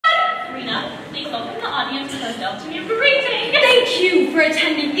Serena. Please welcome the audience with ourselves to be greeting. Thank you for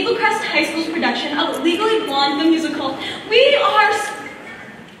attending Eaglecrest High School's production of Legally Blonde the musical. We are...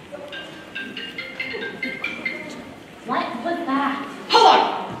 What was that? Hold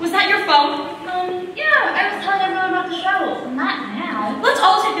on! Was that your phone? Yeah, I was telling everyone about the show. Not now. Let's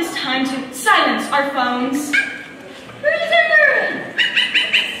all take this time to silence our phones. Bruiser!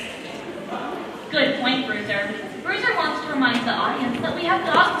 Good point, Bruiser. Bruiser wants to remind the audience that we have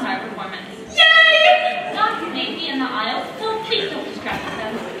dogs in our performance. Yay! Dogs may be in the aisles, so please don't distract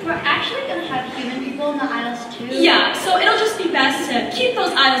them. We're actually going to have human people in the aisles too. Yeah, so it'll just be best to keep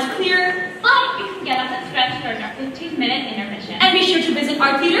those aisles clear. But you can get up and stretch during our 15-minute intermission. And be sure to visit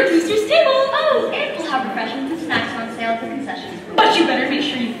our theater boosters table. Oh, and we'll have refreshments and snacks on sale at the concessions. But you better make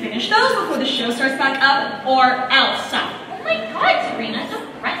sure you finish those before the show starts back up, or else. Oh my God, Serena,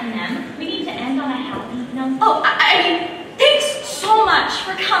 don't threaten them. We need to end on a happy note. Oh, I mean, thanks so much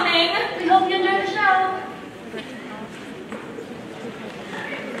for coming. We hope you enjoy the show.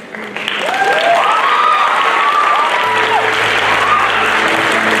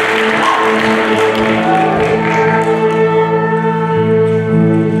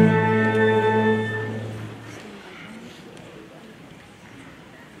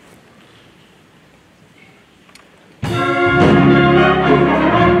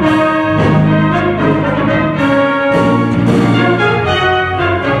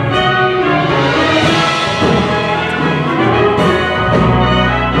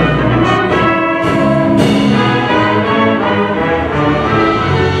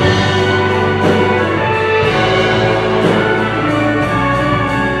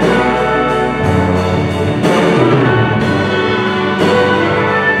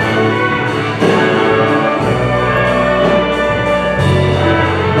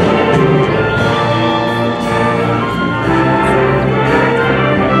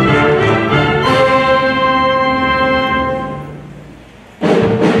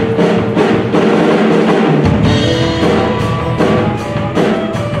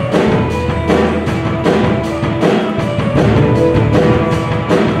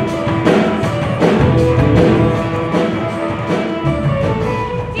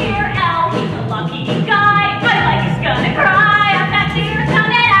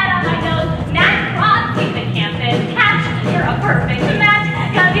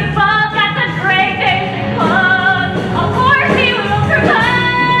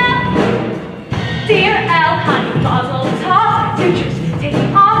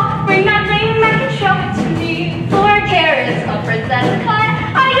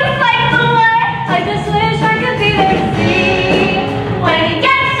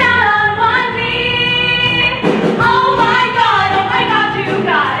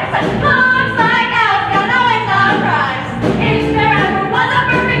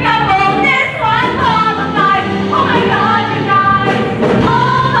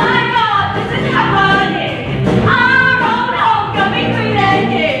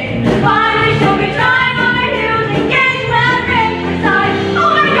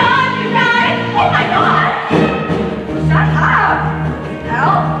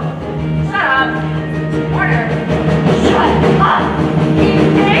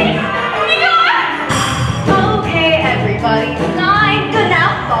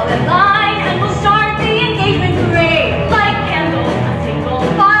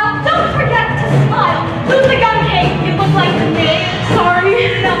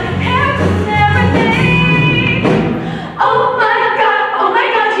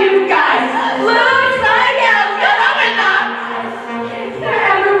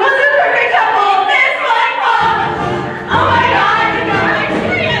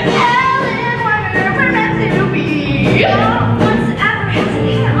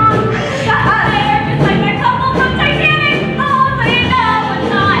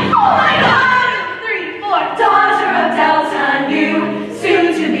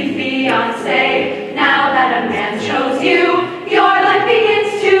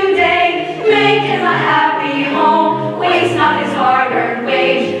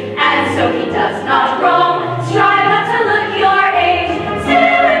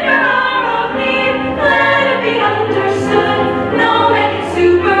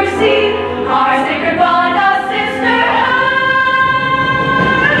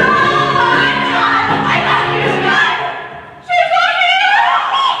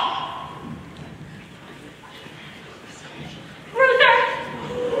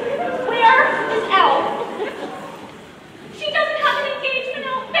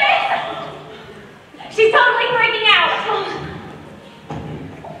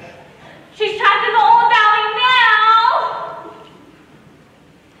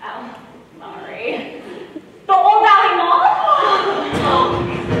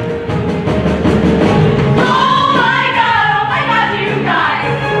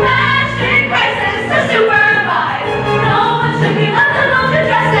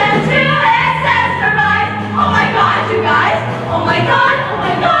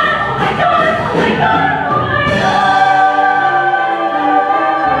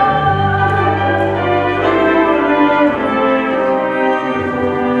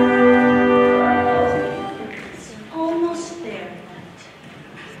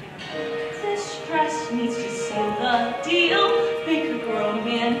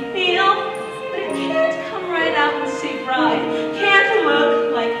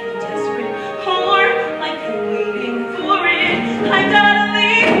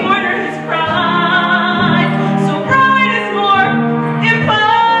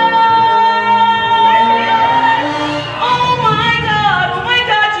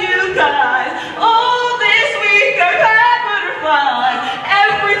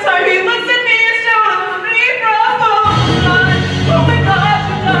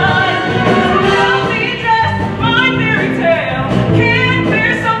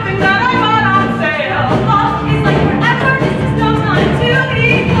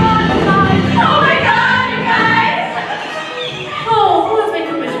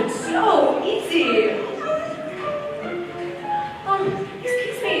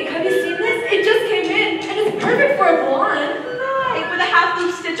 perfect for a blonde. Right, with a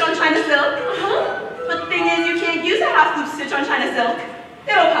half-loop stitch on China silk. But the thing is, you can't use a half-loop stitch on China silk.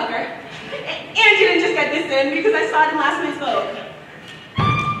 It'll pucker. And you didn't just get this in because I saw it in last night's Vogue.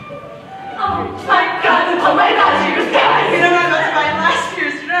 Oh my God, you guys. You don't know about to buy last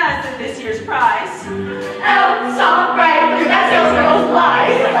year's dress at this year's price. Oh, stop right, because that sales girl's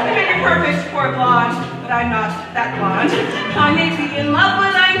lies. It may be perfect for a blonde, but I'm not that blonde. I may be in love,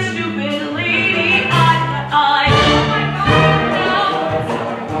 but I'm stupid lady. I. Oh my God, no.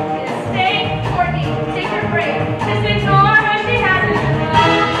 Stay, Courtney, take your break. Just ignore her, she hasn't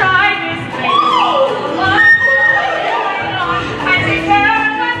tried this way. I take care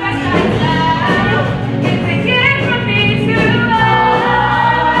of my best I can. It's a gift from me to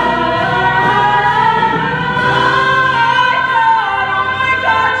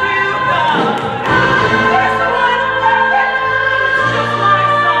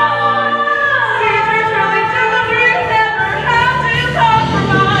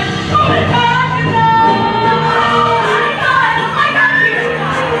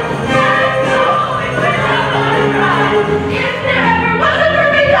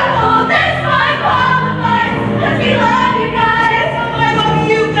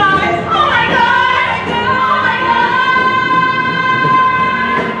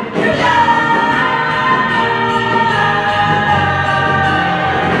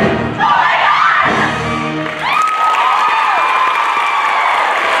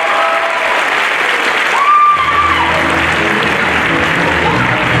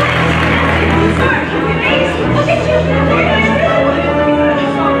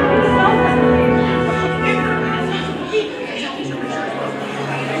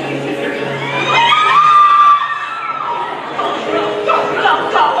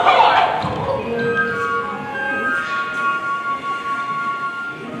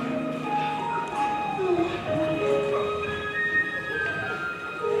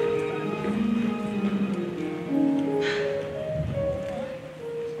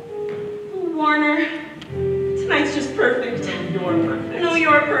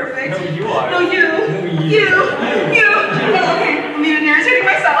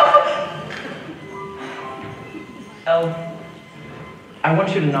I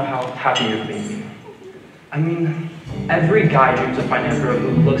want you to know how happy you're being. I mean, every guy dreams of finding a girl who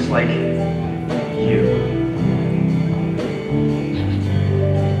looks like you.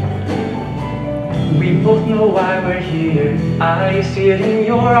 We both know why we're here. I see it in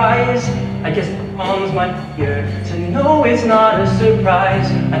your eyes. I guess the palms my ear to know it's not a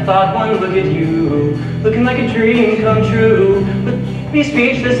surprise. I thought one look at you, looking like a dream come true, would be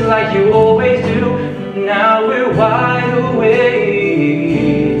speechless like you always do. Now we're wide awake.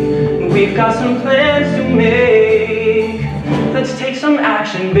 We've got some plans to make. Let's take some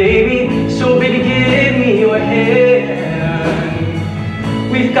action, baby. So baby, give me your hand.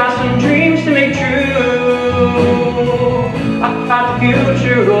 We've got some dreams to make true. About the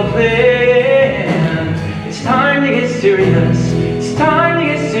future we'll plan. It's time to get serious. It's time to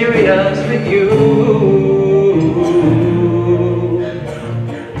get serious with you.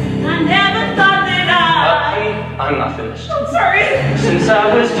 I'm not finished. I'm sorry. Since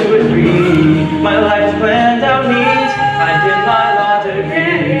I was 2 or 3, my life's planned out neat. I did my law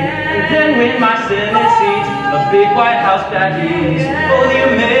degree, and then win my Senate seat. A big White House baggies, all the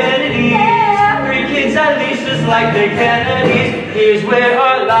amenities. 3 kids at least, just like the Kennedys. Here's where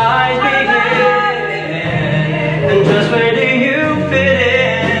our lives begin. And just where do you fit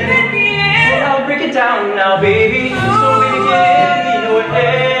in? Well, I'll break it down now, baby. So baby, give me your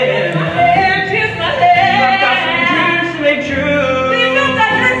hand.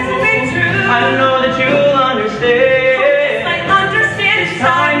 I know that you'll understand. I understand. It's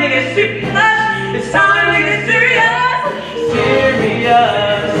time to get serious. It's time to get serious.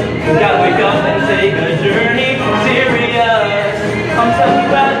 Serious. You gotta wake up and take a journey. Serious. I'm telling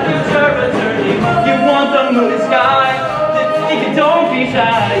you as future attorney. You want the moon and sky. Then take it, don't be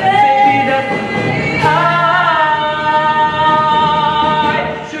shy. Baby, that's I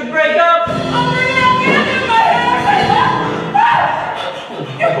should break up. Oh my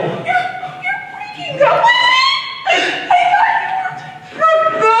God, get in my hair.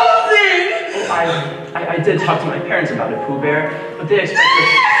 I did talk to my parents about it, Pooh Bear, but they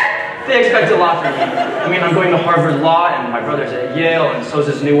expect a lot from me. I mean, I'm going to Harvard Law, and my brother's at Yale, and so's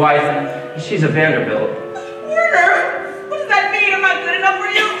his new wife, and she's at Vanderbilt. Werner, what does that mean? I'm not good enough for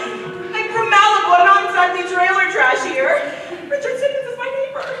you? I'm from Malibu. I'm not exactly trailer trash here. Richard Simmons is my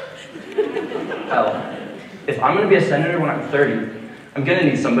neighbor. Hell, if I'm going to be a senator when I'm 30, I'm going to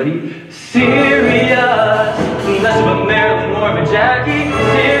need somebody serious. Less of a Marilyn, more of a Jackie.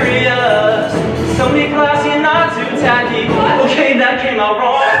 Serious. Somebody classy and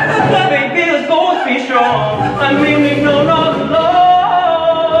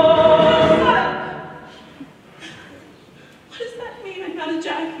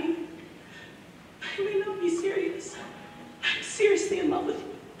seriously in love with you.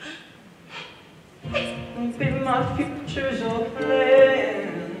 Baby, my future's all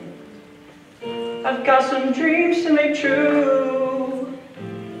planned. I've got some dreams to make true.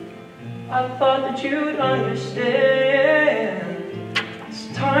 I thought that you'd understand. It's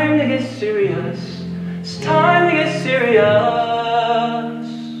time to get serious. It's time to get serious.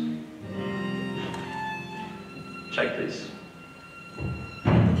 Check, please.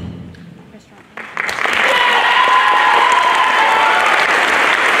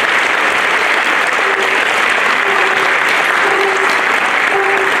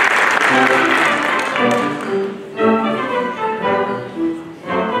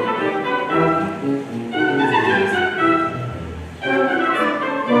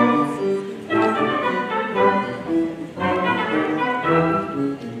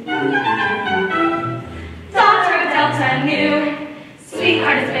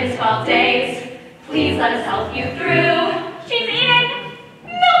 Let us help you through. She's eating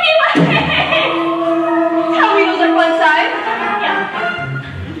Milky Way. How wheels are one side?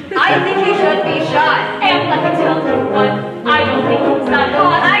 Yeah. I think you should be shot. And let me tell you what, I don't think he's not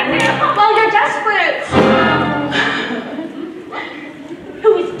hot. I do. Well, you're desperate. Who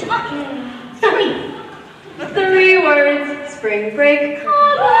is talking? 3 words. Spring break.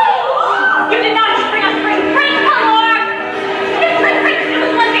 You did not just bring up spring break, Color. Spring break. It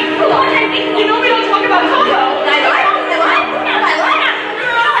was Monday. Come on, you know we don't talk about Coco.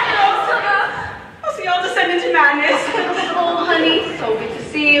 I'll see y'all descend into madness. Oh, honey, so good to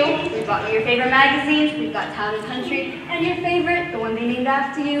see you. We brought you your favorite magazines. We've got Town and Country, and your favorite, the one they named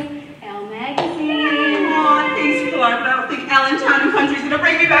after you, Elle magazine. Aw, thanks, Pilar, but I don't think Ellen, Town and Country's gonna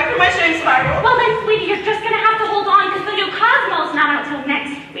bring me back from my shame spiral. Well then, sweetie, you're just gonna have to hold on because the new Cosmo's not out till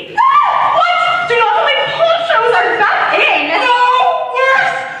next week. What? Do not believe ponchos are back in! No!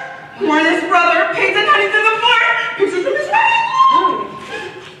 Worse! Warren's brother, Pigs and Honey's in the fort! Pictures from his wedding!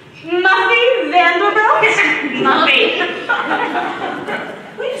 Muffy Vanderbilt? Muffy.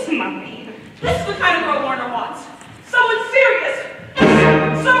 Who's Muffy? This is the kind of girl Warner wants. Someone serious.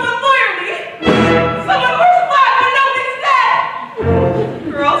 Someone loyally. Someone horse black when nobody's dead.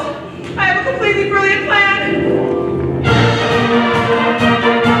 Girls, I have a completely brilliant plan.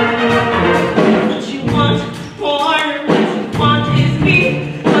 What you want, Warner, what you want is me.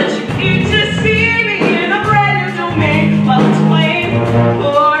 But you need to see me in a brand new domain. While it's plain,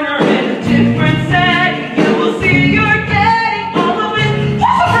 Warner in a different setting. You will see you're getting all of it.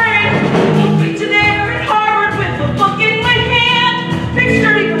 What's a brain? I'll be there at Harvard with a book in my hand. Big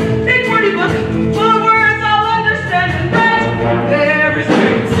sturdy book, big wordy book, full of words I'll understand and write. There is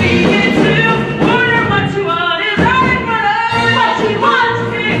great to see it too. Warner, what you want is right in front of you. What you want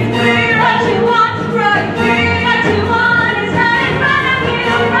is clear. What you want is right here. What you want is right in front of you,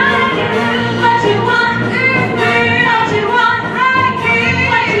 right of you. What you want is clear. What you want right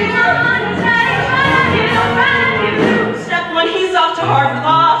here. What you want is right in front of you, right of you. Step 1, he's off to Harvard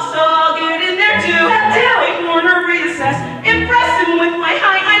Law, so I'll get in there too. Step 2, make Warner reassess. Impress him with my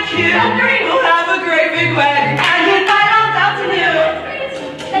high IQ. Step 3, we'll have a great big wedding and invite all out to you.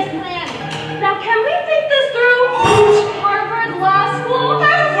 Nice plan. Now, can we think this through? Harvard Law School? I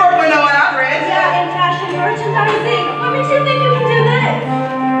have a 4.0 average. Yeah, in fashion merchandising. What makes you think you can do this?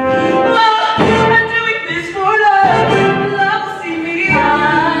 Love, I'm doing this for love. Love will see me. Get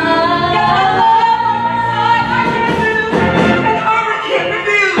my love on my side, I can do. And Harvard can't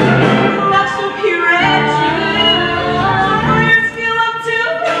refuse. Love so pure and true. Lawyers feel up to.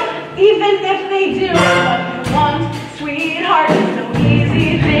 Even if they do, what you want, sweetheart, is no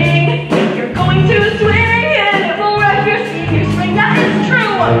easy thing. You're going to swing and it will wreck your senior spring. That is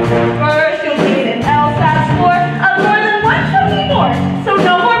true. First, you'll need an LSAT score of more than 174. So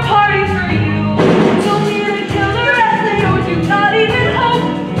no more parties for you. You'll need a killer essay or do not even hope.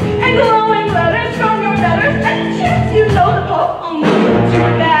 And glowing letters from your betters and chance you know the Pope. Oh no, too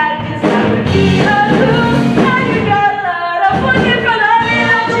bad, 'cause that would be a coup. Now you got a lot of work in front of you.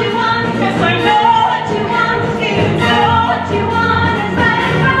 What you want, Yes, I know. what you want, you know what you want is right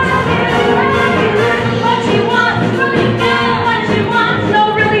in front of you. What you want, really go. What you want, no,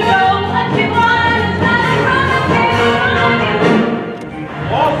 really go. What you want is right in front of you.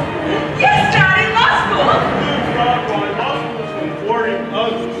 Law school? Yes, Daddy, law school. Good God, why law school's been boring,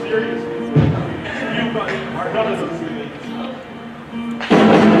 ugly, serious. You guys are none of those things.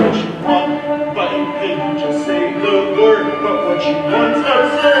 What you want, but you didn't just say the word. But what you want's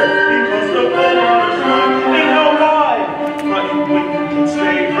absurd, because the men understood and how why. But when you can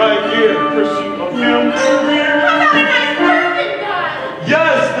stay right here, pursue a film career.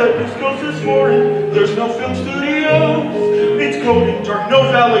 Yes, the news goes this morning. There's no film studios. It's coding dark, no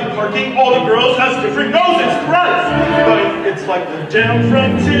valet parking. All the girls has different noses. Christ! But it's like the damn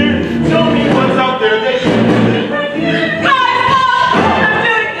frontier. Tell me what's out there that you I'm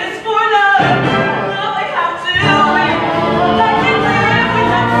doing this for love. All I have to do is let me live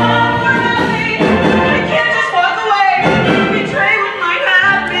without fun or nothing. I can't just walk away, betray what might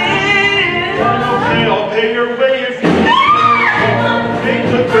happen. okay, I'll pay your way if you make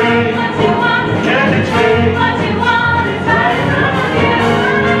the grade. Can't explain.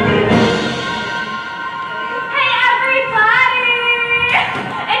 Hey everybody!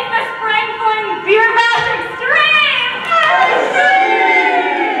 It's the Spring Fling Beer Bash Extreme!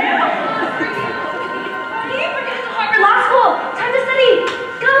 Hey, we're getting to Harvard Law School! Time to study!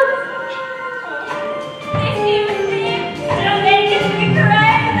 Go! Hey Steve and Steve! Don't make it to be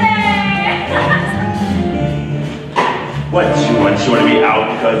crazy! What you want to be out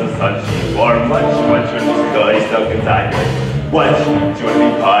because the sun's warm. What you want to be study stuck inside your. What you want to be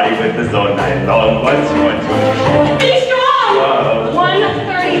party with us all night long. What you want to Be strong! Whoa.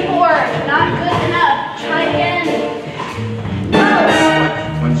 134. Not good enough. Try again.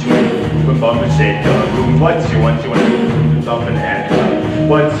 What you want to boom bump and shake the room. What you want to dump and hand up.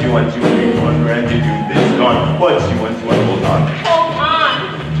 What you want to be wonder and to do this gone. What you want to hold on. Hold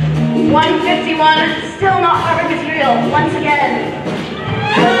on. 151. Still not Harvard material. Once again.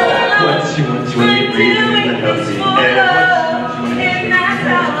 What you want to be breathing in the healthy air.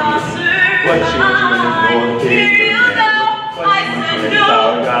 What you want to be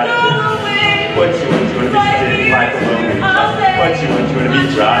What you want to be sitting like a lonely child. What you want to be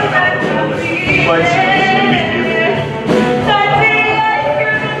driving all the way. What you want to be feeling.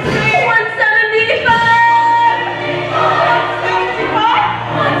 175.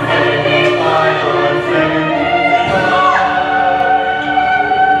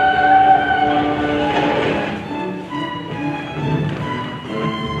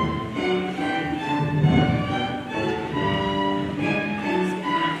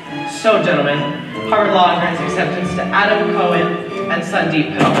 So, gentlemen, Harvard Law grants acceptance to Adam Cohen and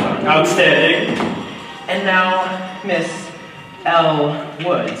Sandeep Pilkington. Outstanding. And now, Miss L.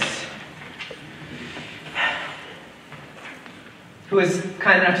 Woods, who is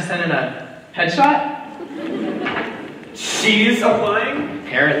kind enough to send in a headshot? She's applying?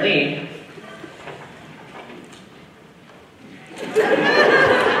 Apparently.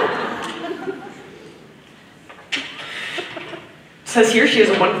 Says here she has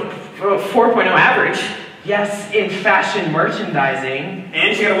a 4.0 average. Yes, in fashion merchandising.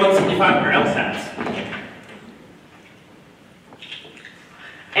 And she got a 175 for LSATs.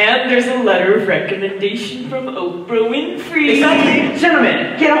 And there's a letter of recommendation from Oprah Winfrey. Exactly.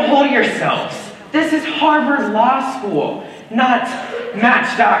 Gentlemen, get a hold of yourselves. This is Harvard Law School, not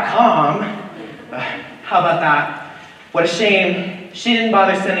Match.com. How about that? What a shame she didn't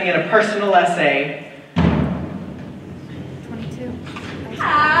bother sending in a personal essay.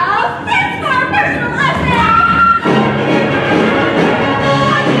 How's this for a personal essay?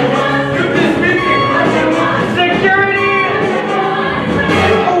 Security!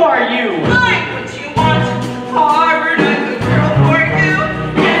 Who are you? Like what you want, Harvard is the girl for you.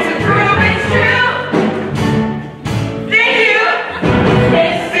 It's a proof it's true. Thank you.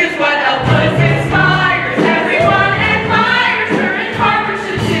 This is what Elvis inspires. Everyone admires her, and Harvard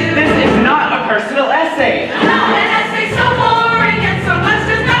should too. This is not a personal essay. Now an essay so boring and so much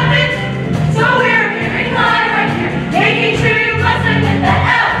does nothing. So we're appearing live right here, making sure you listen with the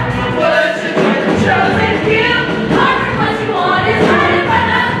L. Would you join the chosen few? Harvard, what you want is right in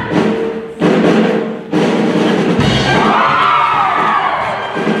front of.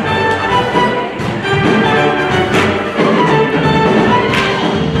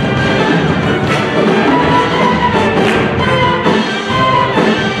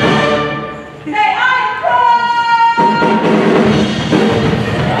 Say I am pro.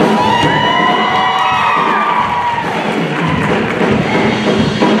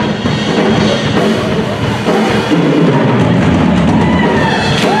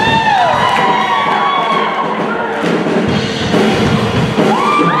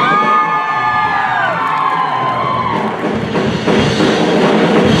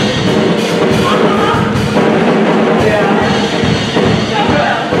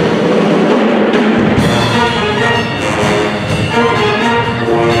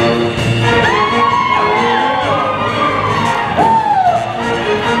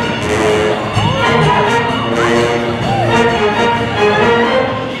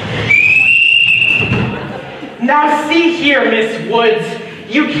 Now see here, Miss Woods,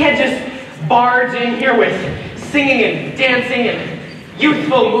 you can't just barge in here with singing and dancing and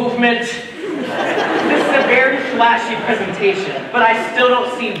youthful movement. This is a very flashy presentation, but I still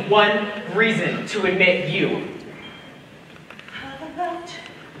don't see one reason to admit you.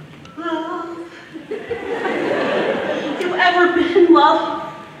 Love. You ever been in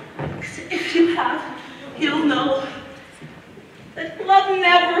love? 'Cause if you have, you'll know that love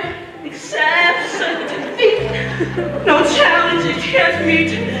never accepts defeat. No challenge it can't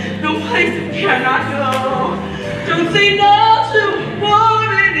meet, no place it cannot go. Don't say no to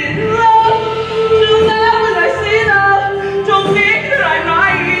woman in love. Don't laugh when I say love. Don't think that I'm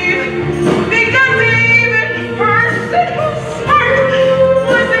naive. Because even the person who's smart,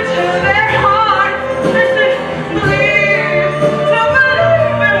 listen to their heart. Listen, believe. Don't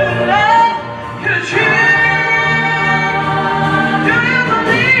believe in love can achieve. Do you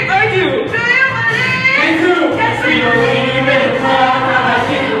believe? I do. Do you believe? I do. Yes, We believe in love. I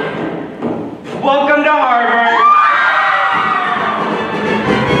do. Welcome to Harvard.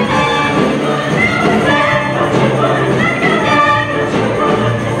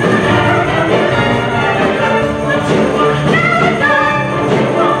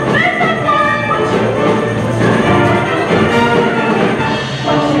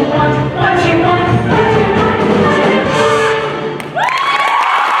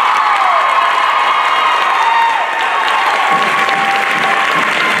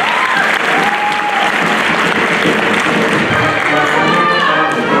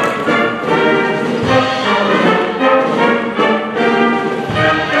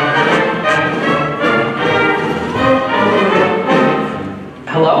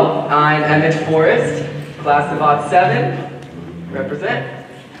 Hello, I'm Emmett Forrest, class of '07, represent.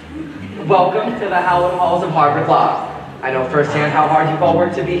 Welcome to the hallowed halls of Harvard Law. I know firsthand how hard you've all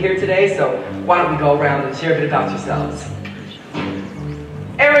worked to be here today, so why don't we go around and share a bit about yourselves.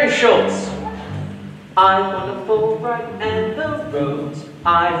 Aaron Schultz. I'm wonderful, right, and the roads.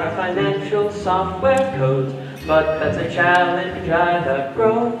 I write financial software codes, but that's a challenge I have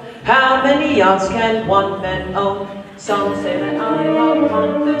grown. How many yachts can one man own? Some say that I'm up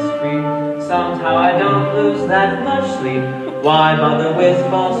on the street. Somehow I don't lose that much sleep. Why bother with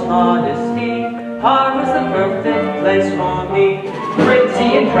false modesty? Harvard's the perfect place for me. Pretty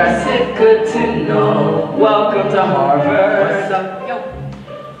impressive, good to know. Welcome to Harvard.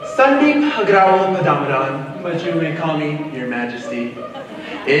 Sandeep Agrawal Padamaran, but you may call me Your Majesty.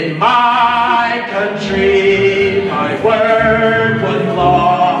 In my country, my word was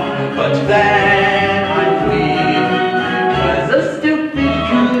law, but then I plead. Was a stupid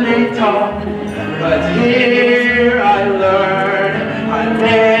coup d'etat, but here I learn. I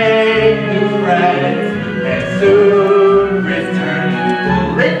make new friends and soon return.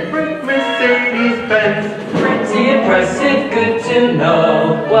 Bulletproof Mercedes-Benz. Pretty impressive, good to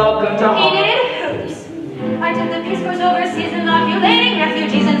know. Welcome to Harvard. I did the Peace Corps overseas, inoculating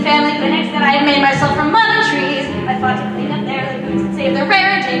refugees and family clinics that I had made myself from mother trees. I fought to clean up their lagoons and save the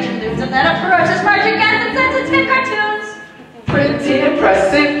rare endangered loons, and then approaches marching gas and sensitive cartoons. Pretty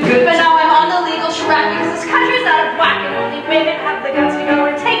impressive, good But now I'm on the legal track because this country's out of whack and only women have the guts to go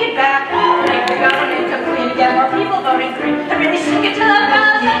and take it back. Make the government complete again, more people voting green, and really sink it to the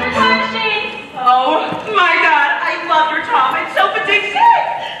ballot and require machine. Oh my God, I love your top. It's so addictive.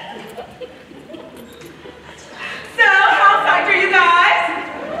 So, how psyched are you guys?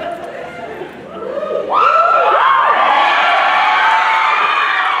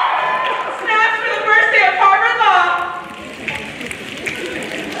 Snaps for the first day of Harvard Law.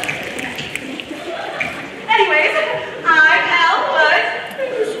 Anyways, I'm Elle Wood. And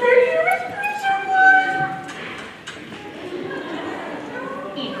this right here is Bruiser Wood.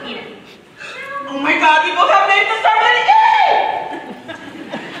 Eat it. Oh my God, we both have names that start with an E!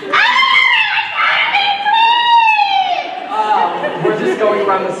 We're just going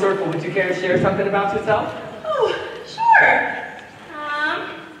around the circle. Would you care to share something about yourself? Oh, sure.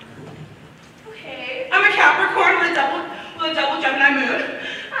 Okay. I'm a Capricorn with a double Gemini moon.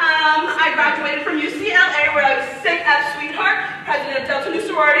 I graduated from UCLA where I was sick F sweetheart, president of Delta Nu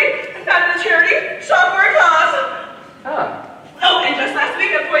sorority, and founded a charity, software class. Ah. Oh, and just last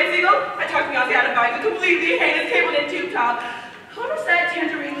week at Boys Eagle, I talked Beyonce out of buying a completely heinous cable knit tube top. Whoever said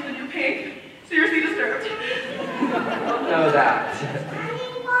tangerine was the new pink? Seriously disturbed. Don't know that.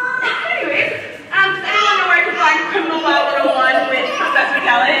 Anyways, does anyone know where I can find Criminal Law 101 with Professor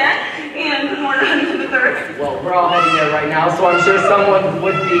Callahan and Warner Huntington III? Well, we're all heading there right now, so I'm sure someone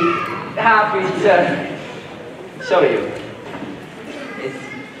would be happy to show you. It's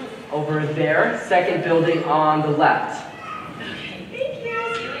over there, second building on the left. Okay, thank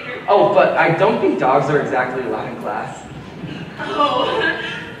you. See you later. Oh, but I don't think dogs are exactly allowed in class. Oh,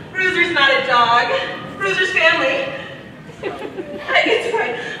 Bruiser's not a dog. Bruiser's family. It's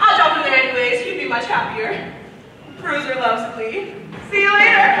fine. I'll drop him there anyways. He'd be much happier. Bruiser loves Glee. See you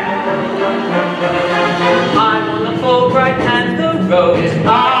later. I'm on the Fulbright and the road is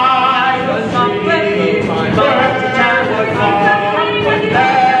I was somewhere. My birth to town was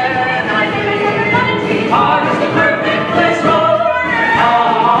Harvard's the perfect place for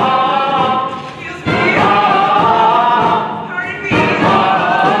Excuse me. Pardon me.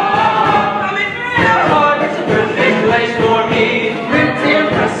 Coming through. Harvard's the perfect place for me. Pretty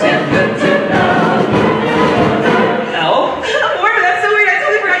impressive, good to know. Where? That's so weird. I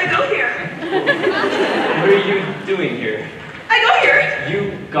totally forgot you go here. What are you doing here? I go here. You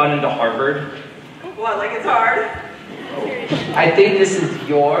got into Harvard? What, like it's hard? I think this is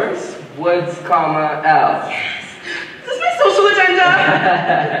yours. Woods, comma, L. Yes. Is this my social agenda?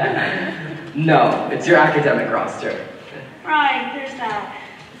 No, it's your academic roster. Right, there's that.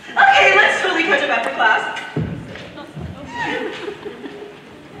 Okay, let's totally catch up after class.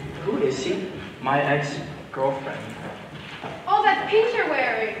 Who is she? My ex-girlfriend. Oh, that pink you're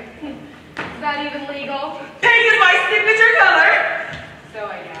wearing. Is that even legal? Pink is my signature color. So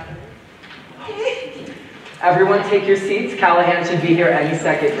I gather. Everyone take your seats. Callahan should be here any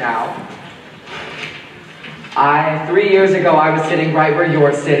second now. 3 years ago, I was sitting right where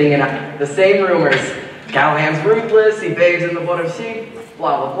you're sitting, and the same rumors. Callahan's ruthless, he bathes in the blood of sheep,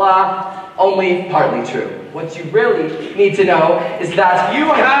 blah, blah, blah. Only partly true. What you really need to know is that You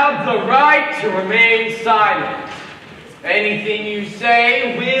have the right to remain silent. Anything you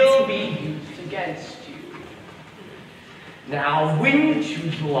say will be used against you. Now, when you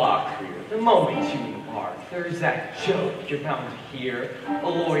choose a law career, the moment you embark, there's that joke you're bound to hear. A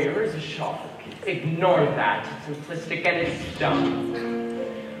lawyer is a shark. Ignore that. It's simplistic and it's dumb.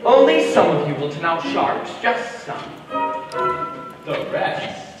 Only some of you will turn out sharks, just some. The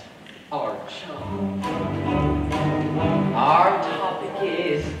rest are chum. Our topic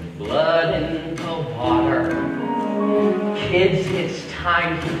is blood in the water. Kids, it's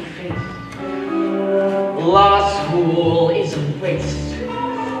time to face. Law school is a waste.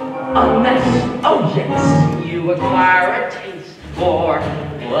 Unless, oh yes, you acquire a taste for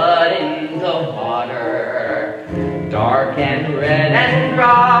blood in the water. Dark and red and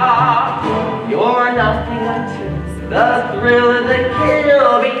raw. You're nothing until the thrill of the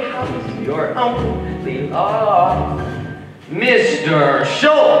kill becomes your only law. Mr.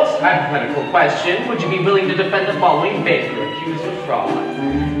 Schultz, hypothetical question. Would you be willing to defend the following banker accused of fraud?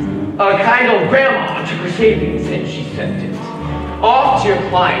 A kind old grandma took her savings and she sent it off to your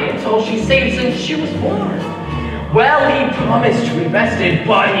client. All she saved since she was born. Well, he promised to invest it,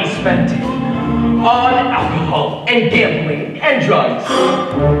 but he spent it on alcohol and gambling and drugs.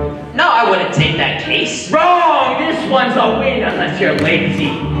 No, I wouldn't take that case. Wrong! This one's a win unless you're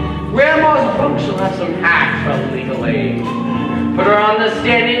lazy. Grandma's broke, she'll have some hacks from legal aid. Put her on the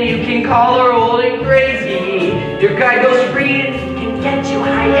stand and you can call her old and crazy. Your guy goes free and he can get you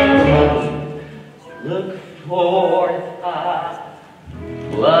high and paid. Look for the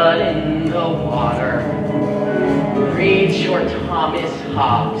blood in the water. Read your Thomas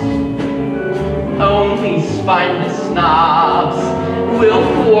Hobbes. Only spineless snobs will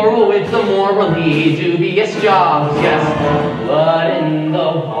quarrel with the morally dubious jobs. Yes, blood in the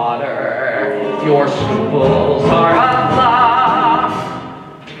water. Your scruples are a flaw.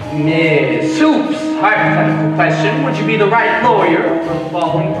 Miss Hoops, hypothetical question. Would you be the right lawyer for the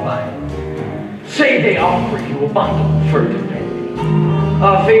following client? Say they offer you a bundle for defending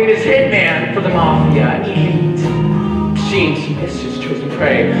a famous hitman for the mafia elite. Seems he missed his chosen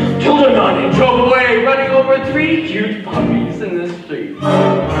prey, killed a nun and drove away, running over 3 cute puppies in the street.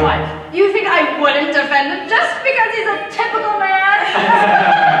 What? You think I wouldn't defend him just because he's a typical man?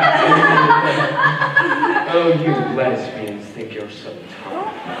 Oh, you lesbians think you're so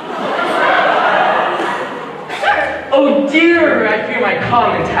tough. Oh dear, I fear my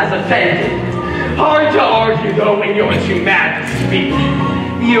comment has offended. Hard to argue though when you're too mad to speak.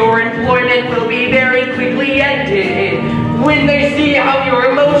 Your employment will be very quickly ended when they see how your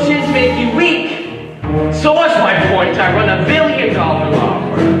emotions make you weak. So what's my point? I run $1 billion law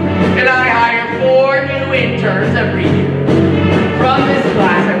firm, and I hire 4 new interns every year. From this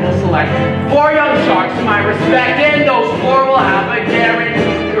class, I will select 4 young sharks whom I respect, and those 4 will have a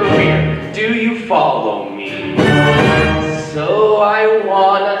guaranteed career. Do you follow me? So I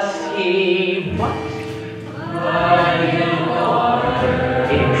wanna see what?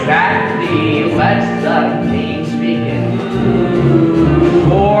 Exactly, let the games begin.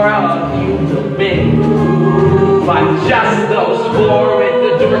 4 of you will win, but just those 4 with the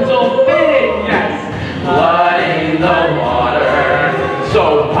dorsal fin. Yes, blood in the water, so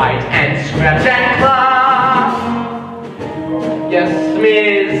bite and scratch and claw. Yes,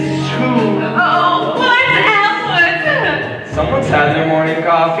 Miss Who? Oh, what's Alfred? had their morning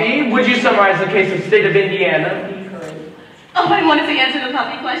coffee. Would you summarize the case of state of Indiana? Oh, I wanted to answer the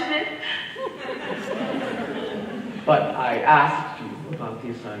puppy question. But I asked you about the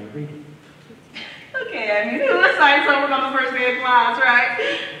assigned reading. Okay, I mean, who assigned someone on the first day of class, right?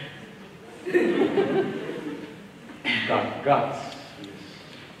 Got guts,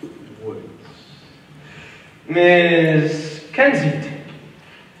 Miss Woods. Miss Kensington,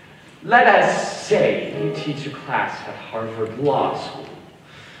 let us say you teach a class at Harvard Law School,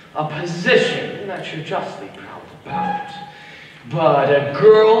 a position that you're justly proud about. But a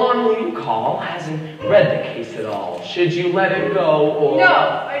girl on whom you call hasn't read the case at all. Should you let it go, or... No,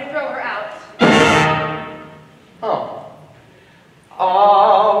 I'd throw her out. Oh.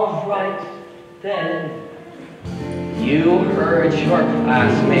 All right, then. You heard your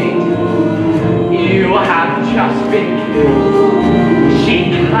classmate. You have just been killed. She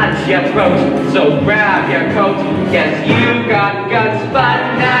cut your throat, so grab your coat. Yes, you got guts, but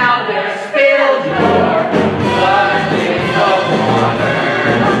now they're spilled your blood in the water.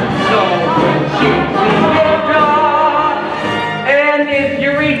 So would you please withdraw? And if you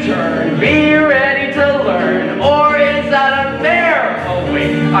return, be ready to learn. Or is that unfair? Oh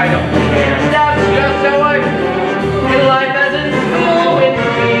wait, I don't care. That's just how I feel. In life as in school, with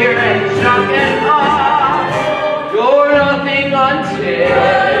fear and shock and awe. You're nothing until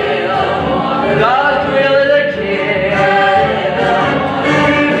the thrill of the kid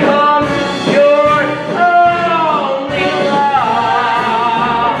becomes your only love.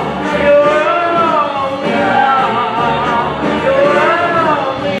 Your only love. Your only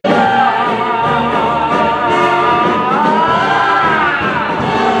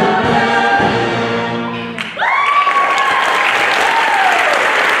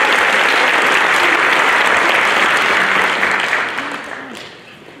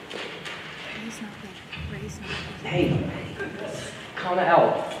Hey, Connor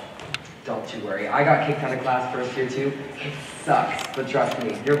L. Don't you worry, I got kicked out of class first year too. It sucks, but trust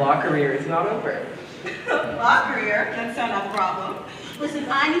me, your law career is not over. Law career? That's not a problem. Listen,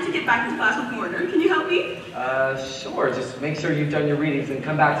 I need to get back into class with Warner. Can you help me? Sure, just make sure you've done your readings and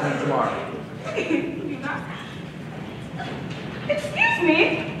come back to me tomorrow. Excuse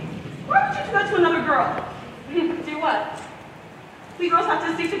me? Why would you do that to another girl? Do what? We girls have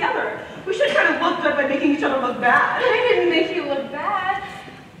to stick together. We should try to look good by making each other look bad. I didn't make you look bad.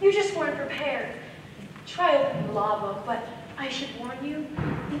 You just weren't prepared. Try opening the law book, but I should warn you,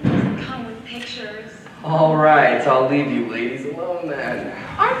 it doesn't come with pictures. All right, I'll leave you ladies alone then.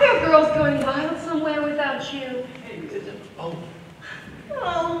 Aren't there girls going wild somewhere without you? Oh,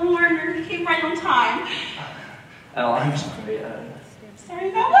 Warner, you came right on time. I'm sorry. Sorry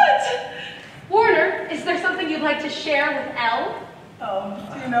about what? Warner, is there something you'd like to share with Elle? Oh,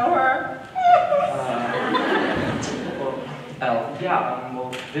 do you know her? Well, yeah,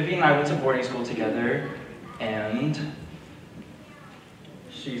 well, Vivi and I went to boarding school together, and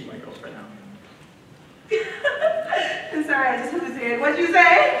she's my girlfriend now. I'm sorry, I just hesitated. What'd you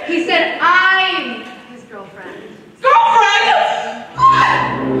say? He said I'm his girlfriend. Girlfriend?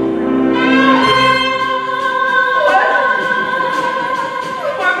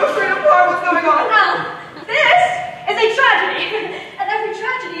 What's going on? Well, this is a tragedy, and every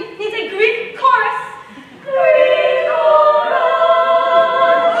tragedy needs a Greek chorus. Greek chorus.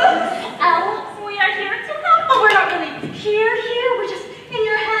 Elle, we are here to help. Oh, we're not really here. We're just in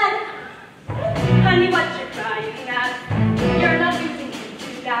your head. Honey, what you crying at? You're not using to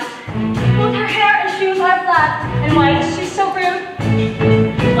do that. Both her hair and shoes are flat, and why is she so rude?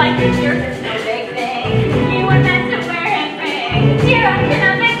 Like this year is no big thing. You were meant to wear his ring. Dear, I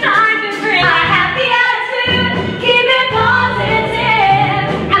cannot make time to bring a happy attitude. Keep it positive.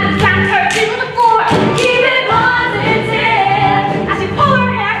 As the track hurts you to the floor, keep it positive. As you pull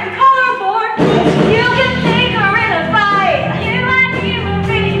her hair and call her bored, you can take her in a fight. You and me will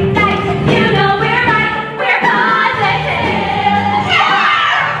reunite. You know we're right, we're positive.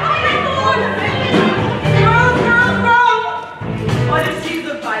 What if she's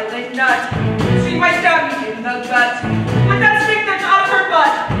a violent nut? She might stab me in the gut with that stick that's out of her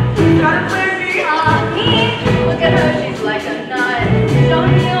butt.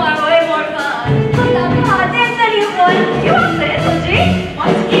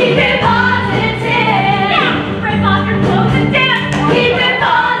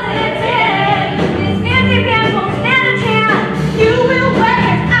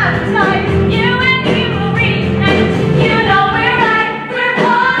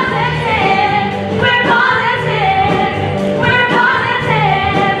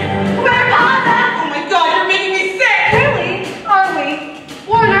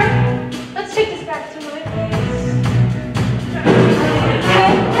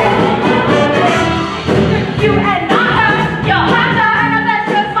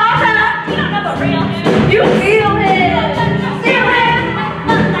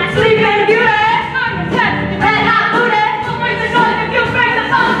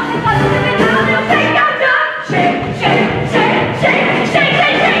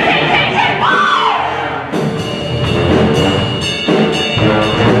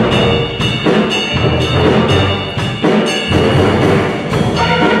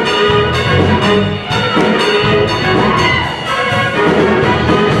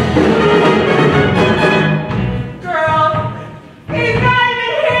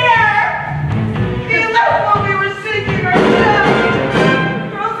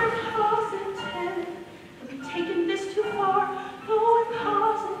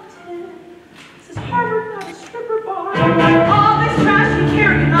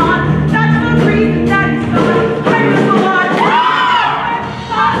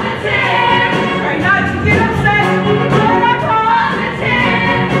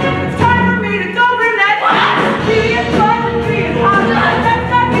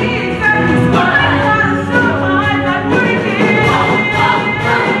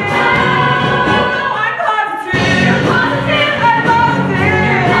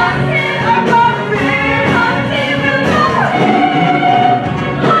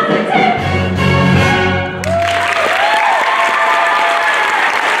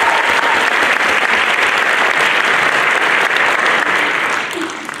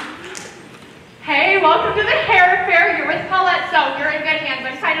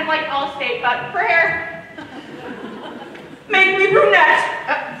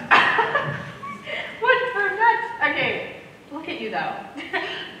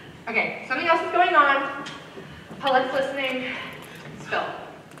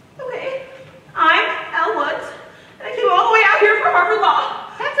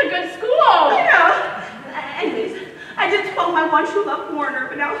 Oh, my one true love Warner,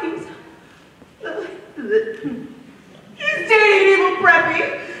 but now he's dating evil Preppy.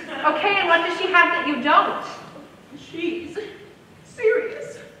 Okay, and what does she have that you don't? She's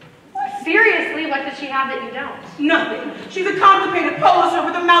serious. Seriously, what does she have that you don't? Nothing. She's a constipated poser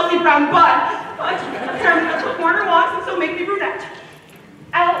with a mousy brown butt. But apparently that's what Warner wants, and so make me brunette.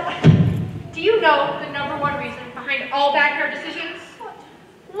 Elle, do you know the #1 reason behind all bad hair decisions? What?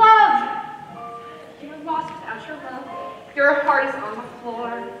 Love. You're lost without your love. Your heart is on the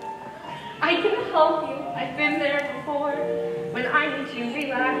floor. I can help you. I've been there before. When I need to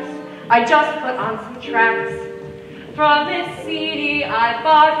relax, I just put on some tracks from this CD I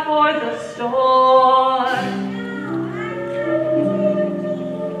bought for the store.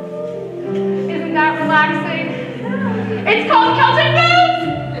 Isn't that relaxing? It's called Celtic Boots!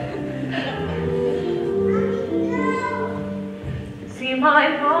 See, my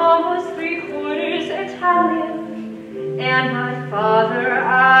mom was 3/4 Italian, and my father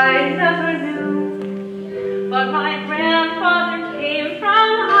I never knew. But my grandfather came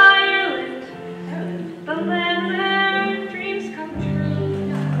from Ireland, the land where dreams come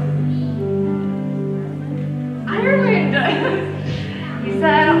true. Ireland! He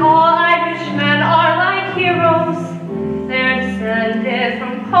said all Irishmen are like heroes. They're descended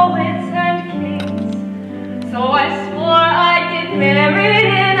from poets and kings. So I swore I'd get married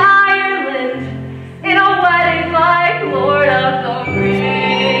in Ireland, in a wedding like Lord of the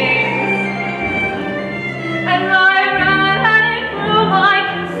Rings. And I ran and it grew like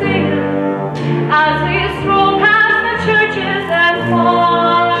a singer as we stroll past the churches and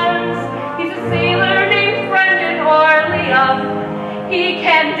farms. He's a sailor named Brendan Orleans. He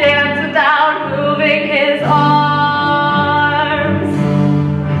can dance without moving his arms.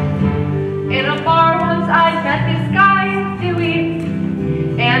 In a bar once I met this guy, Dewey,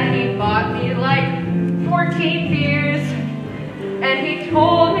 and he bought me like 14 beers, and he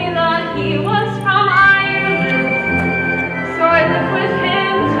told me that he was from Ireland, so I lived with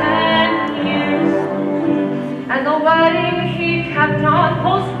him 10 years, and the wedding he kept on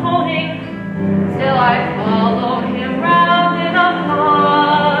postponing, till I followed him round in a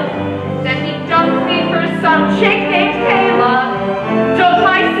pod. Then he dumped me for some chick named Kayla, took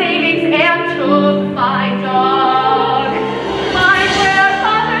my savings and took my dog. My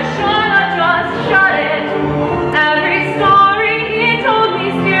grandfather should have just shut it. Every story he told me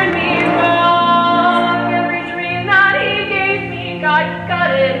steered me wrong. Every dream that he gave me got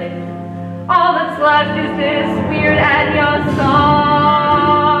gutted. All that's left is this weird Enya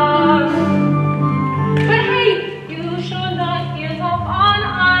song. But hey, you should not give up on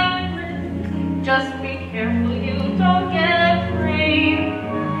Ireland. Just be careful you don't get afraid.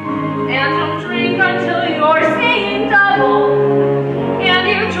 And don't drink until you're seeing double. And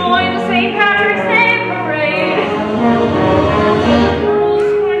you join the St. Patrick's Day parade. Girls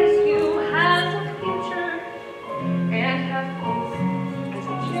smart as you has a future and have hopes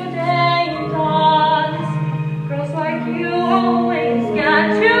until your day dawns. Girls like you always get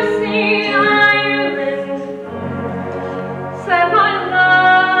to see Ireland. Send my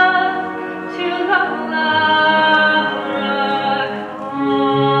love to the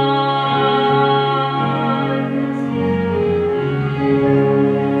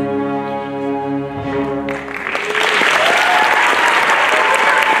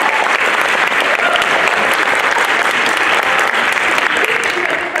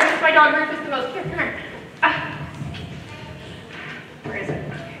My dog Rufus the most. Here, come here. Where is it?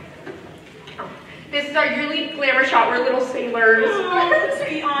 Oh. This is our yearly glamour shot. We're little sailors. Oh, it's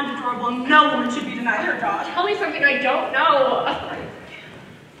beyond adorable. No woman should be denied her dog. Tell me something I don't know.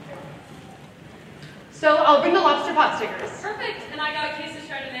 So I'll bring the lobster pot stickers. Perfect. And I got a case of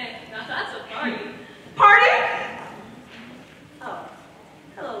Chardonnay. Now that's a party. Party? Oh.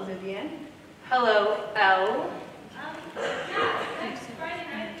 Hello, Vivian. Hello, Elle. Next Friday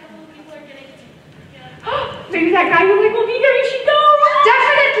night, a couple of people are getting Maybe that guy you like will be here. You should go.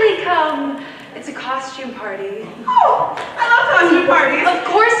 Definitely come. It's a costume party. Oh, I love costume parties. Of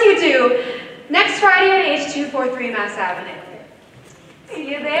course you do. Next Friday at H243 Mass Avenue. See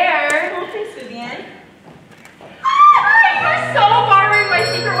you there. Oh, thanks, Vivian. Hi, you're so borrowing my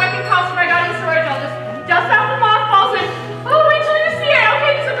secret weapon costume I got in storage. I'll just dust out the mothballs and wait till you see it.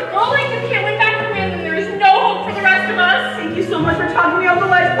 Okay, so the girl like you can't win back the win, and there is no hope for the rest of us. Thank you so much for talking me off the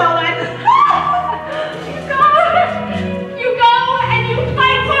ledge, Pauline. You go and you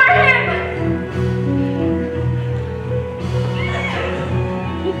fight for him.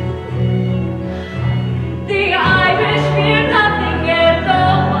 The Irish fear nothing yet, the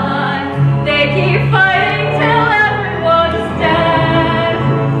one. They keep fighting till everyone's dead.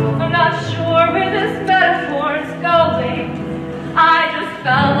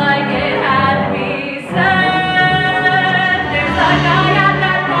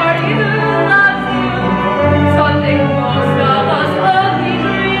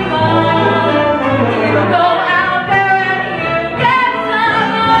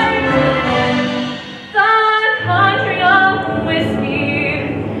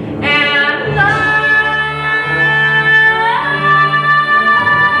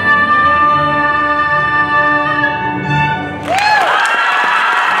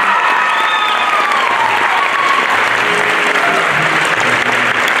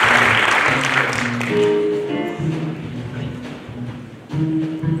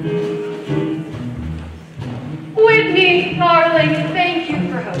 Whitney, darling, thank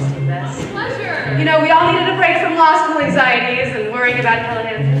you for hosting this. Pleasure. You know, we all needed a break from law school anxieties and worrying about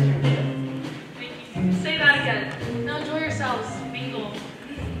Callahan's history. Thank you. Say that again. Now enjoy yourselves. Mingle.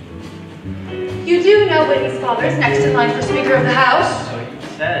 You do know Whitney's father is next in line for Speaker of the House. So you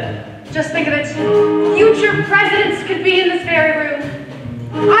said. Just think of it. Future presidents could be in this very room.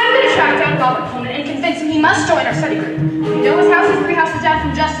 I'm going to track down Robert Coleman and convince him he must join our study group. You know his house is 3 houses down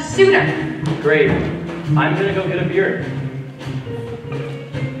from Justice Souter. Great. I'm gonna go get a beer.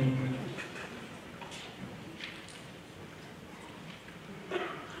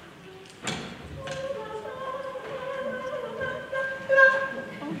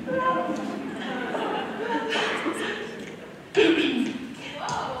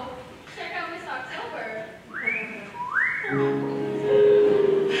 Whoa. Check out Miss October.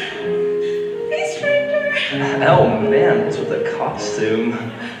 Hey, stranger. Oh man, what's with the costume?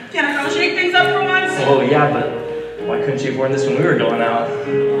 Can I go shake things up for once? Oh yeah, but why couldn't you have worn this when we were going out?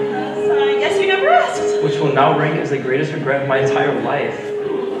 I guess you never asked. Which will now rank as the greatest regret of my entire life.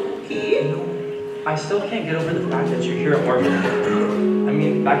 Pete? I still can't get over the fact that you're here at Harvard. I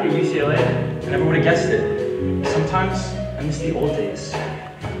mean, back at UCLA, I never would have guessed it. Sometimes I miss the old days.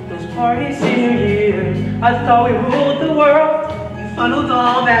 Those parties senior year, I thought we ruled the world. You funneled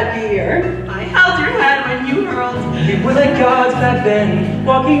all that beer. I held your hand when you hurled. We were like gods back then,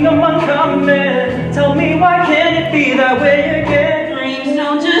 walking among common men. Tell me, why can't it be that way again? Dreams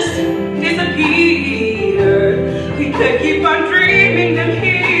don't just disappear. We could keep on dreaming them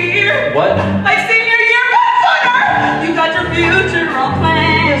here. What? Like senior year backfire! You got your future all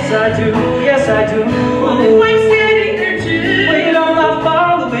planned. Yes, I do, yes, I do. Well, if I'm standing there too, Wait, I'm not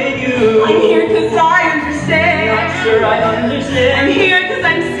following you. I'm here cause I understand. Not sure I understand. I'm here cause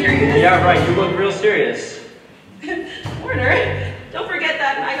I'm serious. Yeah, right, you look real serious. Warner, don't forget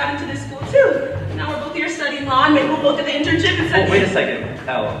that I got into this school too. Now we're both here studying law and maybe we'll both get the internship and study. Oh, wait a second.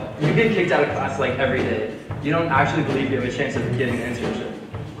 Elle, you get kicked out of class like every day. You don't actually believe you have a chance of getting an internship.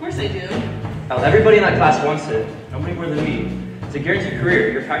 Of course I do. Elle, everybody in that class wants it. Nobody more than me. It's a guaranteed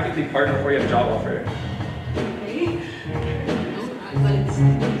career. You're practically partner before you have a job offer. Okay. But it's...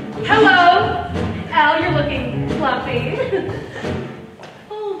 Hello. Al, you're looking fluffy.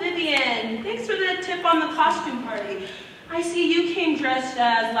 Oh, Vivian, thanks for the tip on the costume party. I see you came dressed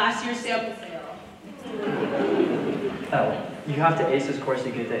as last year's sample sale. Elle, you have to ace this course to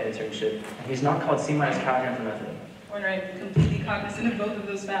get the internship. And he's not called C- Callahan for nothing. Warner, I'm completely cognizant of both of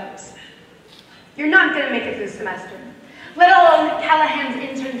those facts. You're not going to make it through the semester, let alone Callahan's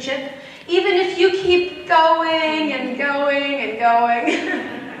internship, even if you keep going and going and going.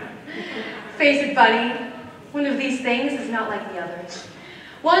 Face it, buddy, one of these things is not like the others.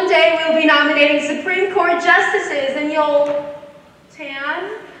 One day we'll be nominating Supreme Court justices and you'll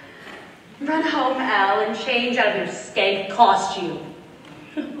tan, run home, Al, and change out of your skank costume.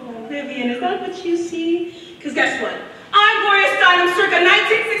 Oh, Vivian, is that what you see? Because guess what? I'm Gloria Steinem, circa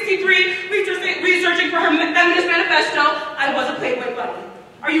 1963, researching for her feminist manifesto. I was a Playboy bunny.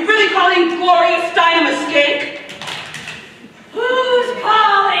 Are you really calling Gloria Steinem a skank? Who's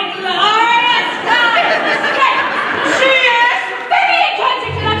calling Gloria Steinem a skank? She is! Vivian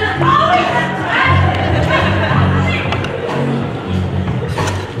Kensington under always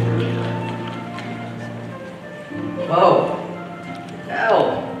Whoa.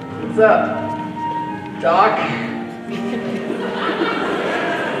 Elle, what's up? Doc?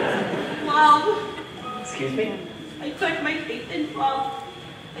 Love. Excuse me? I put my faith in love.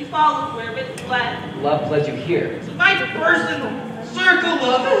 I followed where it led. Love led you here. To find a person, circle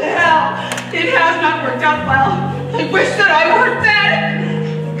of hell. It has not worked out well. I wish that I were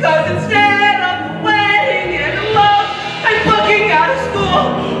dead. Because instead of wedding and love, I'm looking out of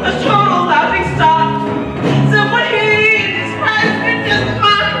school, a total laughing stock. Someone hated this price, it just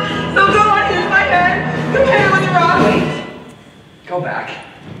mine. So go on, here's my head, compare with your rock. Wait. Go back.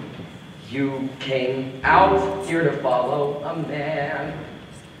 You came out here to follow a man.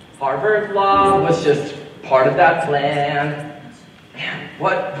 Harvard Law was just part of that plan. Man,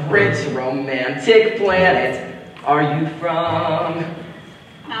 what rich romantic planet are you from?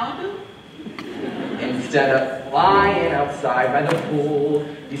 Malibu? Instead of flying outside by the pool,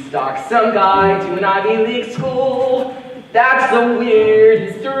 you stalk some guy to an Ivy League school. That's the weird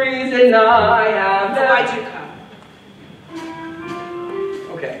histories and I have. So why'd you come?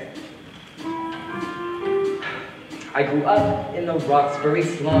 Okay. I grew up in the Roxbury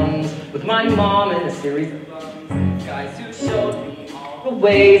slums with my mom and a series of bums, guys who showed me all the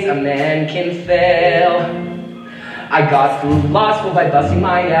ways a man can fail. I got through law school by busting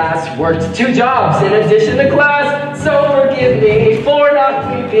my ass, worked 2 jobs in addition to class, so forgive me for not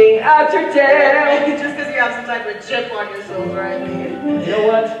weeping after 10. Just because you have some type of chip on your shoulder, I mean. You know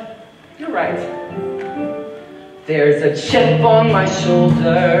what? You're right. There's a chip on my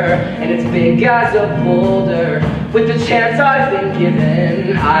shoulder, and it's big as a boulder. With the chance I've been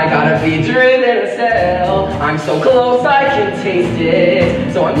given, I gotta be driven to sell. I'm so close I can taste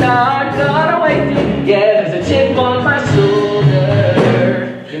it, so I'm not gonna waste it. Yeah, there's a chip on my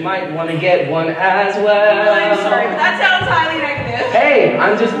shoulder. You might want to get one as well. I'm sorry, but that sounds highly negative. Hey,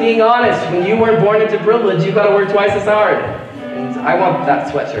 I'm just being honest. When you weren't born into privilege, you gotta work twice as hard. And I want that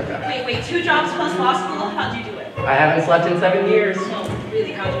sweatshirt back. Wait, 2 jobs plus law school? How'd you do it? I haven't slept in 7 years. No,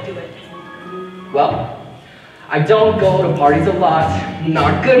 really, how'd you do it? Well, I don't go to parties a lot.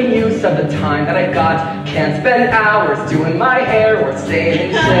 Not good use of the time that I got. Can't spend hours doing my hair or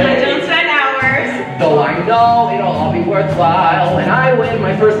saving I shit. don't spend hours. Though I know it'll all be worthwhile when I win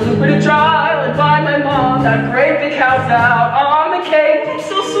my first lucrative trial and buy my mom that great big house out on the Cape.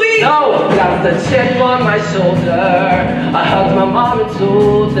 So sweet. No, that's the chip on my shoulder. I hugged my mom and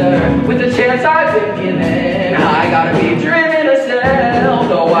told her, with the chance I've been given, I gotta be driven to sell.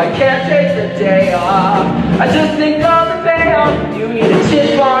 Though I can't take the day off, I just think of the payoff. You need a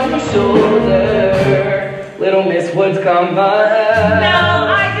chip on your shoulder. Little Miss Woods, come by. No,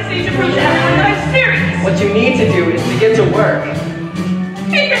 I just need to prove to everyone that I'm serious. What you need to do is to get to work.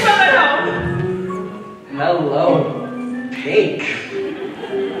 Take yourself at home. Hello, Pink.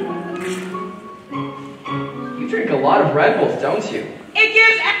 You drink a lot of Red Bulls, don't you? It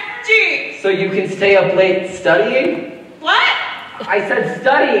gives energy. So you can stay up late studying? What? I said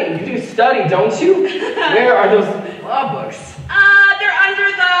studying. You do study, don't you? Where are those law books? They're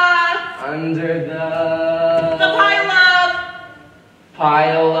Under the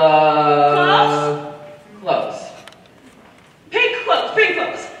pile of clothes. pink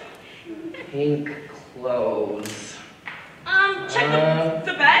clothes. Pink clothes. Check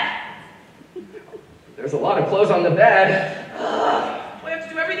the bed. There's a lot of clothes on the bed. I have to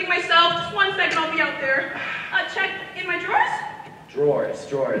do everything myself. Just 1 second, I'll be out there. Check in my drawers.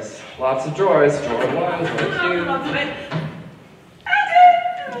 Drawers. Lots of drawers. Drawer 1, drawer 2. Lots of it.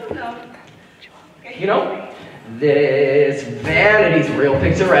 No. Okay. You know, this vanity's real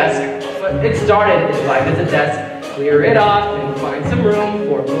picturesque, but it started its life as a desk. Clear it off and find some room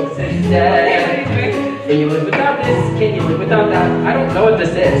for books instead. Can you live without this? Can you live without that? I don't know what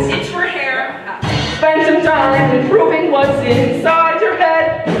this is. It's for hair. Spend some time improving what's inside your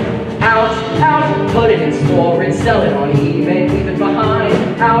head. Out, put it in storage, sell it on eBay, leave it behind.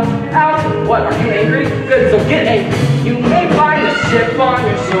 Out, what, are you angry? Good, so get angry. You may find a chip on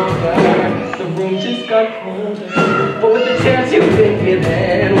your shoulder. The room just got colder. But with the chance you've been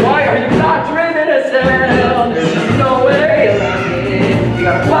given, why are you not driven to sell? There's just no way around it. You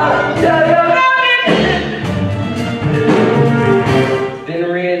gotta wanna tell you about it. Been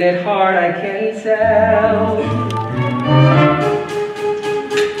reading it hard, I can tell.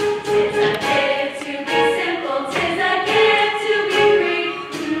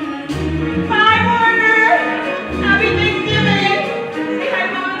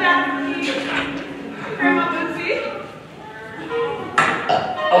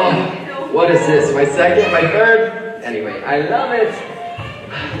 What is this? My second? My third? Anyway, I love it.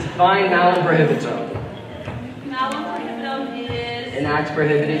 Define malum prohibitum. Malum prohibitum is... An act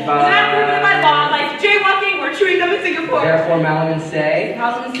prohibited by... An act prohibited by law, like jaywalking or chewing gum in Singapore. Therefore, malum in se.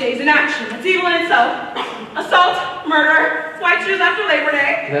 Malum in se is an action. It's evil in itself. Assault, murder, white shoes after Labor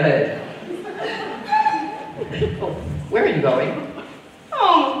Day. Good. Oh, where are you going?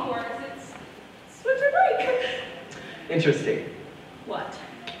 Oh, of course. It's winter break. Interesting. What?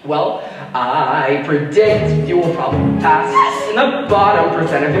 Well, I predict you will probably pass in the bottom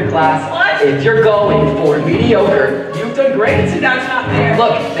 % of your class. What? If you're going for mediocre, you've done great. That's not fair.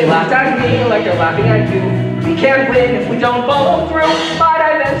 Look, they laughed at me like they're laughing at you. We can't win if we don't follow through. Might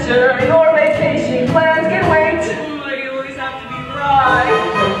I venture, your vacation plans can wait. You always have to be right.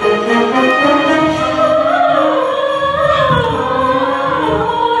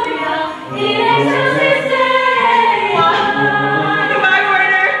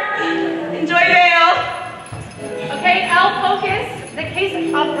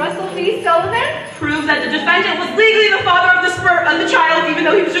 Of Russell V. Sullivan proves that the defendant was legally the father of the child, even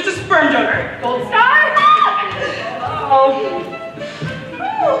though he was just a sperm donor. Gold Star.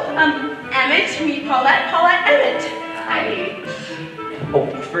 Emmett, meet Paulette. Paulette Emmett. Hi. Oh,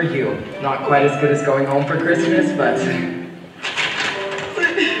 for you. Not quite as good as going home for Christmas, but...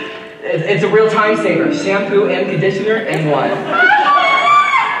 It's a real time saver. Shampoo and conditioner in one.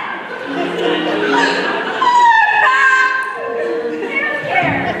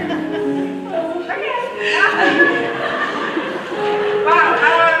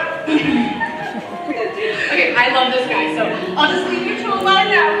 I'll just leave you to a line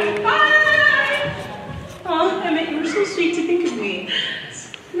now. Okay, bye! Oh, Emmett, you were so sweet to think of me.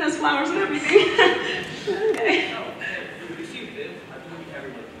 And those flowers and everything. Okay.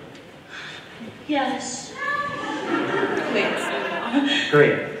 Yes. Wait.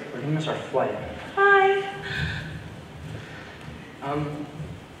 Great. We're gonna miss our flight. Hi.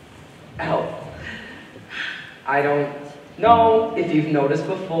 Help. I don't know if you've noticed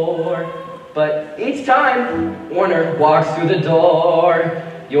before, but each time Warner walks through the door,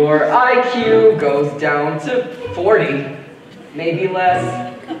 your IQ goes down to 40, maybe less.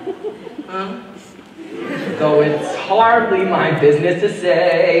 Though it's hardly my business to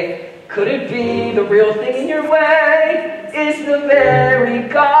say, could it be the real thing in your way? Is the very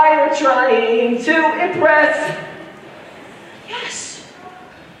guy you're trying to impress? Yes.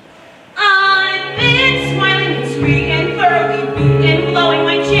 I've been smiling and sweet and thoroughly beaten, blowing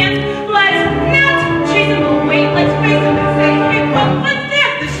my chance. Let's not chase him away. Let's face him and say, hey, what's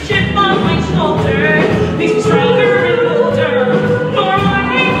that? This chip on my shoulder makes me stronger and bolder. More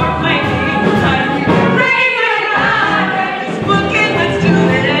money, more playing. Time to raise my eyes. Let's book it, let's do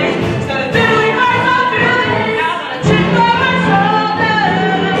this. Instead of doing myself feeling out on a chip on my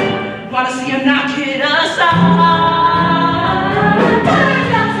shoulder. Wanna see him knock it aside.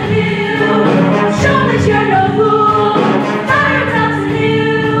 Show that you're no fool. Fire comes to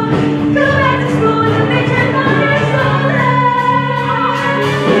you. Go back to school with a big chip on your shoulder.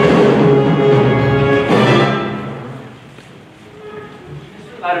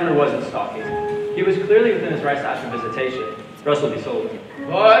 Latimer wasn't stalking. He was clearly within his rights to ask for visitation. Russell be sold.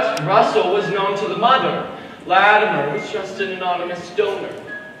 But Russell was known to the mother. Latimer was just an anonymous donor.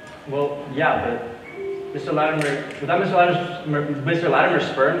 Well, yeah, but Mr. Latimer, without Mr. Latimer's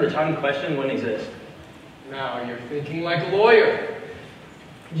sperm, the child in question wouldn't exist. Now you're thinking like a lawyer.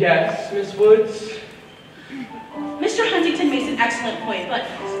 Yes, Miss Woods? Mr. Huntington makes an excellent point, but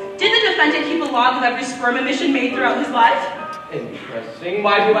did the defendant keep a log of every sperm emission made throughout his life? Interesting.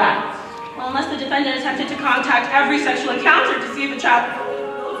 Why do you ask? Well, unless the defendant attempted to contact every sexual encounter to see if the child...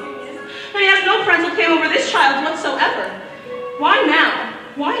 And he has no parental claim over this child whatsoever. Why now?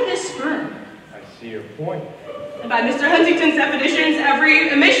 Why this sperm? I see your point. And by Mr. Huntington's definitions, every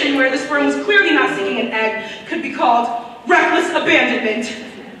emission where the sperm was clearly not seeking an egg could be called reckless abandonment.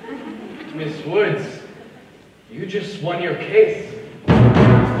 Miss Woods, you just won your case.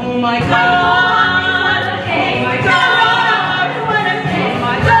 Oh my God! Oh my God! What a case! Oh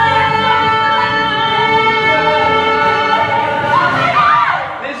my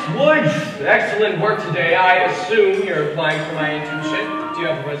God! Miss Woods, excellent work today. I assume you're applying for my internship. Do you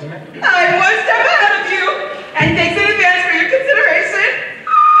have a resume? I'm one step ahead of you, and thanks in advance for your consideration.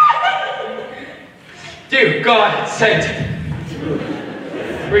 Dear God, sent.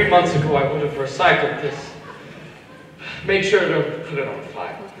 3 months ago, I would have recycled this. Make sure to put it on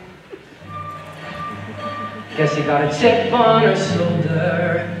file. Guess you got a chip on her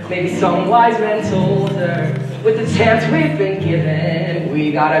shoulder. Maybe some wise man told her. With the chance we've been given,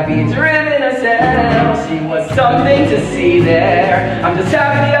 we gotta be driven as hell. She was something to see there. I'm just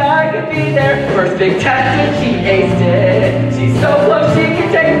happy I could be there. First big test and she aced it. She's so close she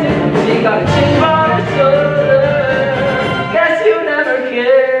can taste it. She got a chip on her shoulder. Guess you never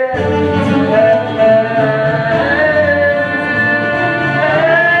cared.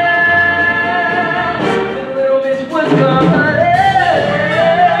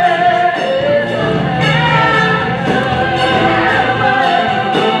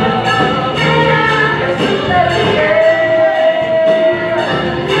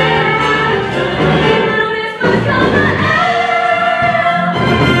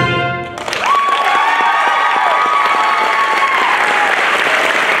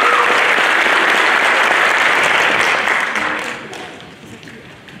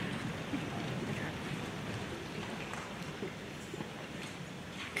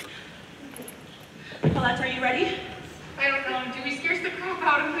 Paulette, are you ready? I don't know. Do we scare the crap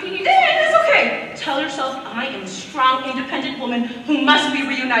out of me? It's okay. Tell yourself I am a strong, independent woman who must be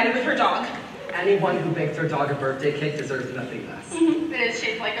reunited with her dog. Anyone who baked their dog a birthday cake deserves nothing less. It is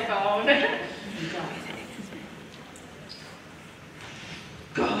shaped like a bone.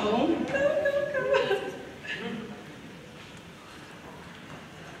 Go.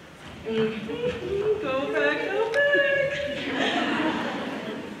 Go back, go back.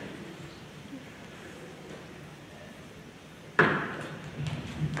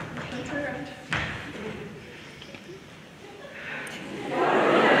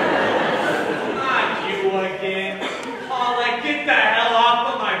 Not you again. Paula, get the hell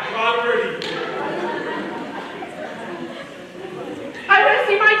off of my property. I want to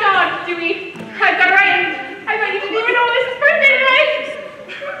see my dog, Dewey. I've got right. I bet you didn't even know this is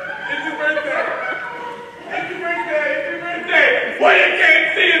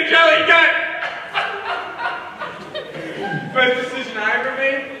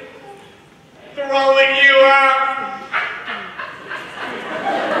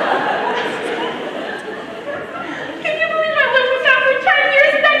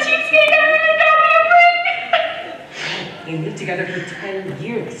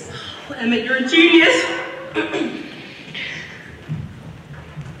Well, Emmett, you're a genius.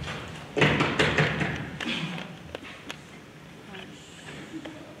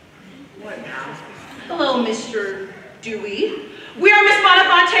 What now? Hello, Mr. Dewey. We are Miss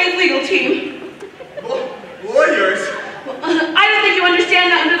Bonafonte's legal team. Lawyers? I don't think you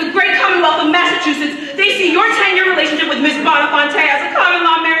understand that under the great Commonwealth of Massachusetts, they see your 10-year relationship with Miss Bonafonte as a common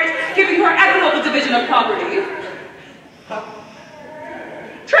law marriage, giving her equitable division of property.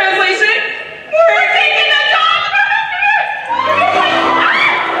 Translation? We're taking the dog!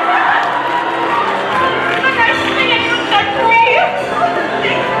 The nice thing anyone's done for me!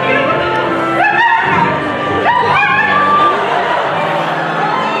 Thank you!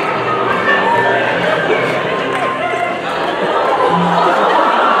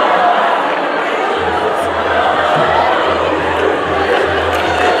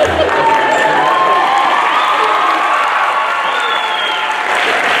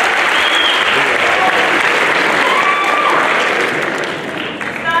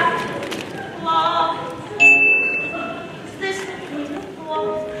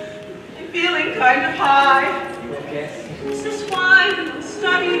 Kind of high. You okay? This is why we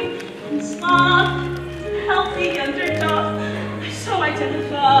study and sloth, healthy underdog. I so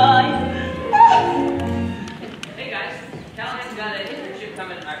identify. Hey guys, Callahan's got an internship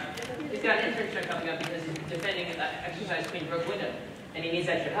coming. He's got an internship coming up because he's defending an exercise Queen broke window, and he needs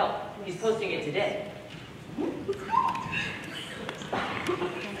extra help. He's posting it today.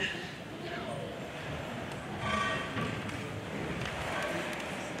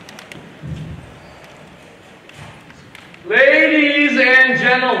 Ladies and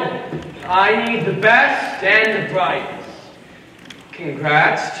gentlemen, I need the best and the brightest.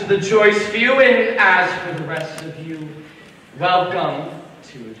 Congrats to the choice few, and as for the rest of you, welcome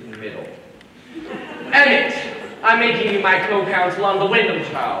to the middle. Emmett, I'm making you my co-counsel on the Wyndham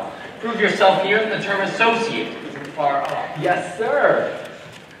trial. Prove yourself here, and the term associate isn't far off. Yes, sir.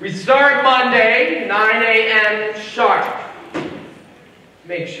 We start Monday, 9 a.m. sharp.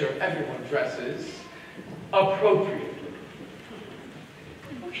 Make sure everyone dresses appropriately.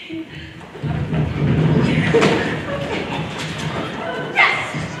 Yes!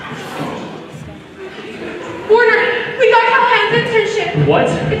 Warner, we got Callahan's internship. What?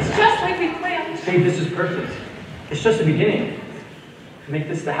 It's just like we planned. Hey, this is perfect. It's just the beginning. Make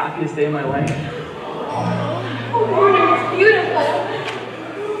this the happiest day of my life. Oh, Warner, it's beautiful.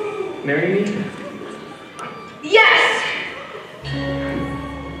 Marry me? Yes!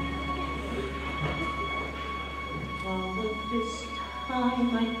 All of this time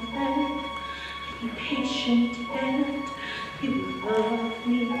I planned, be patient and you love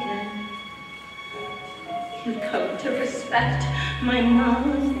me again. You've come to respect my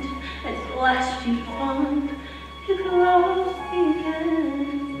mind, at last you find you can love me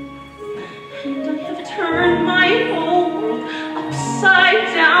again. And I have turned my whole world upside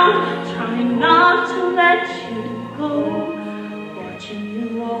down, trying not to let you go. Watching you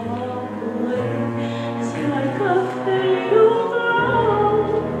walk away is like a failure.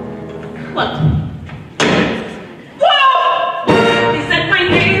 What? Whoa! They said my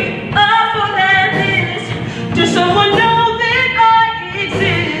name up on that list. Does someone know that I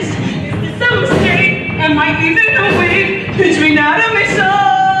exist? Is this a mistake? Am I even awake? Between out of my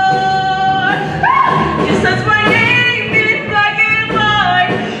soul. Yes, that's my name in black and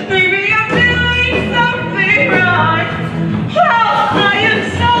white. Maybe I'm doing something right. Well, I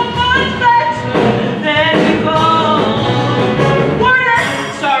am so much better than before. Warner,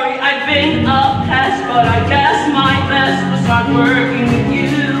 sorry, I've been a pest, but I guess my best was not working with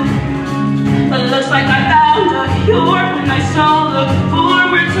you. But looks like I found a cure when I so look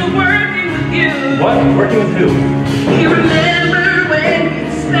forward to working with you. What? Working with who? You remember when we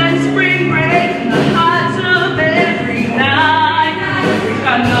spent spring break in the hot tub every night? We've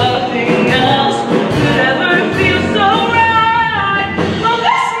got nothing else could ever feel so right. Well,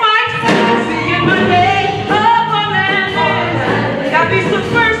 this might be in my name up on that list. That be the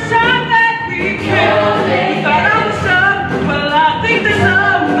first time that we kissed. We thought I was up, well, I think that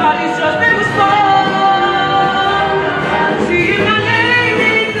somebody's just been was seeing my name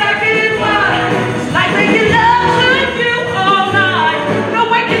in black and white. It's like making love to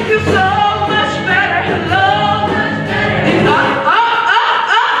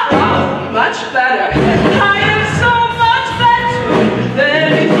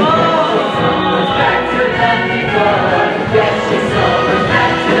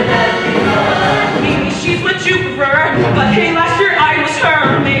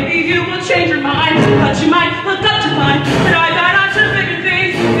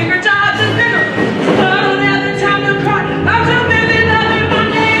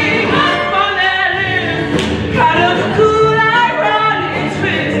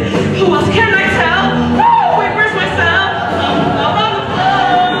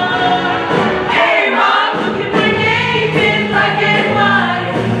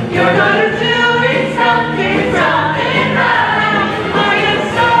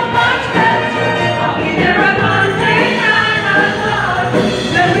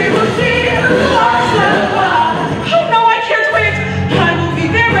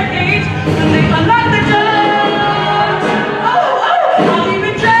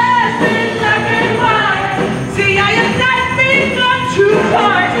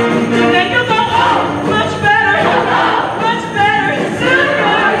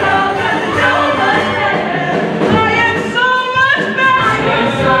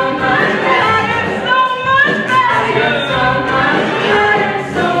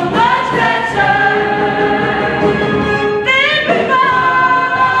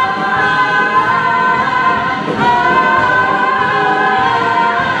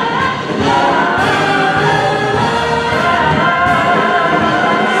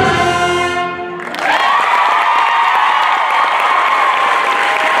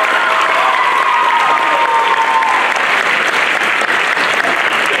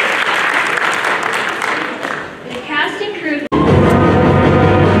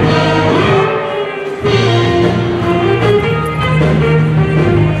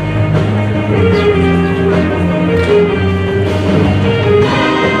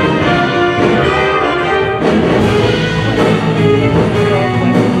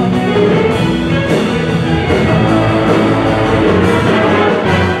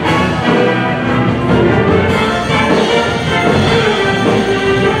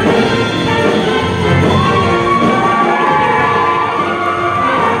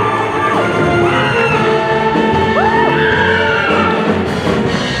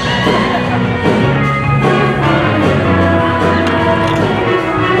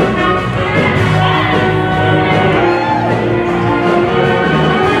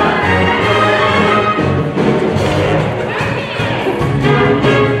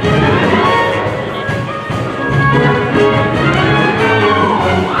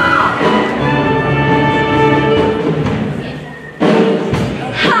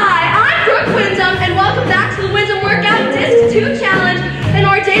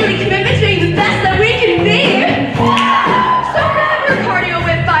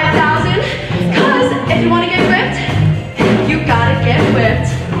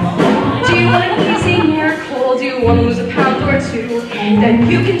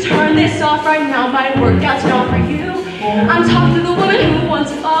you can turn this off right now. My workout's not for you. I'm talking to the woman who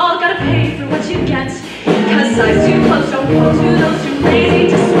wants it all. Gotta pay for what you get. Cause size 2 clothes don't go to those too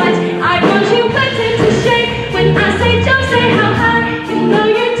lazy to sweat. I want you whipped into shape. When I say jump, say how high. You know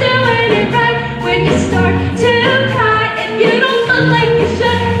you're doing it right. When you start to cry, if you don't look like you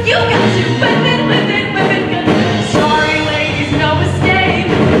should, you got to whip it, whip it, whip it good. Sorry ladies, no mistake.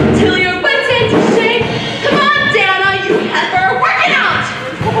 Till you're whipped into shape. Come on, Dana, you heifer, work it out.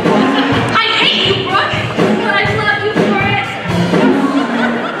 I hate you, Brooke, but I love you for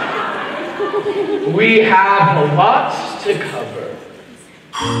it. We have a lot to cover.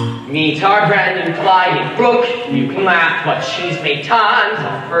 Meet our brand new client, Brooke. You can laugh, but she's made tons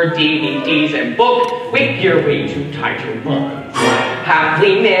of her DVDs and book. Wait, you're way too tight to run.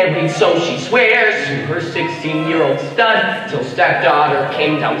 Happily married, so she swears to her 16-year-old stud, till stepdaughter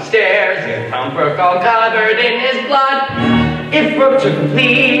came downstairs and found Brooke all covered in his blood. If Brooke took a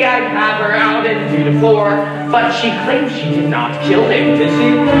plea, I'd have her out in 3 to 4, but she claims she did not kill him.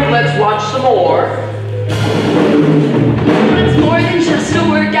 Busy, let's watch some more. It's more than just a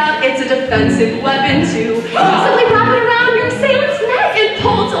workout, it's a defensive weapon too. Simply wrap it around your assailant's neck and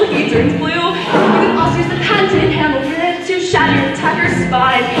pull till he turns blue. You can also use the patented hammer grip to shatter your attacker's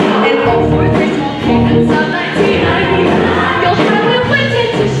spine. And all for 3 small payments of $19.99. You'll have him whipped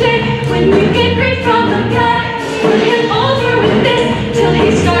into shape when you get grief from the gut. Put him over with this till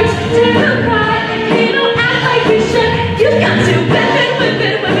he starts to cry. If he don't act like you should, you've got to whip it, whip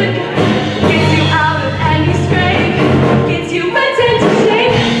it, whip it. Gets you out of any scrape. Gets you whipped into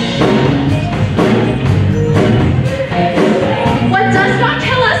shape. What does not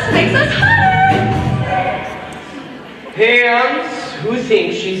kill us makes us hotter. Hands who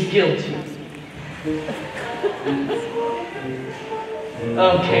think she's guilty.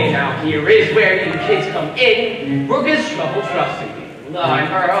 Okay, now here is where you kids come in. Brooke is trouble trusting me. I'm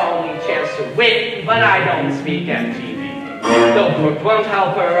her only chance to win, but I don't speak MTV. Though Brooke won't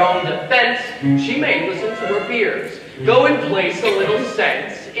help her own defense, she may listen to her peers. Go and place a little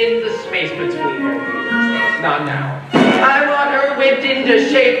sense in the space between her ears. Not now. I want her whipped into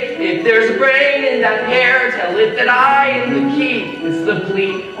shape. If there's a brain in that hair, tell it that I am the key. It's the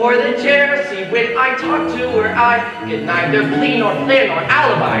plea or the chair. See, when I talk to her, I get neither plea nor plan nor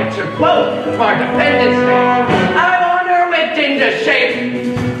alibi. To quote from our defendant's name, I want her whipped into shape.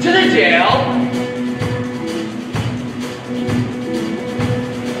 To the jail.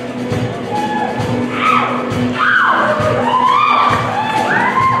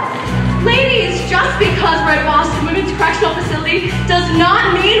 Ladies, just because we're at Boston Women's Correctional Facility does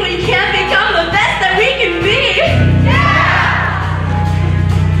not mean we can't become the best that we can be. Yeah!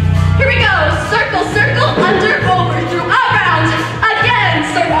 Here we go. Circle, circle, under, over, through, around. Again,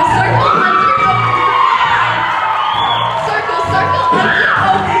 circle, circle, under, over, through, around. Circle, circle, under,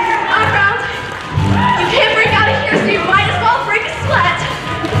 over, through, around. You can't break out of here, so you might as well break a sweat.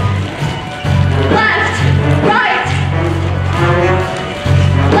 Left, right.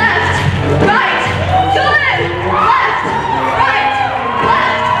 Left, right, good. Left, right,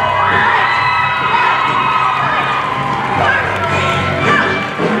 left, right, left,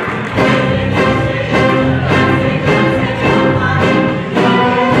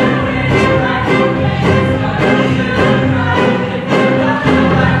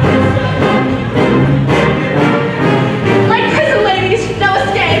 like prison ladies, no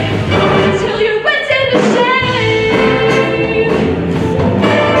escape until you went into shame.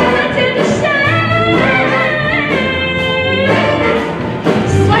 Went into shame.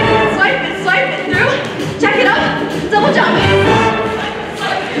 Swipe it through. Check it up. Double jump.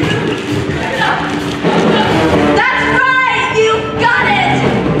 That's right. You got it.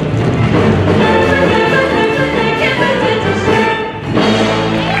 Get went into shame.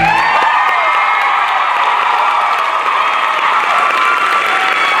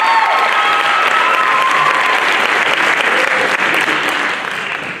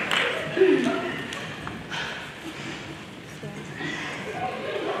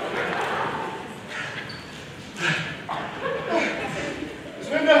 Miss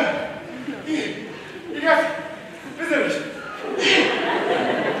Wyndham, you got visitors.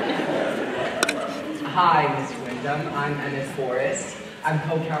 Hi, Miss Wyndham. I'm Emmett Forrest. I'm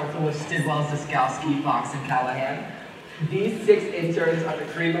co-counsel with Stidwell, Ziskowski, Fox, and Callahan. These 6 interns are the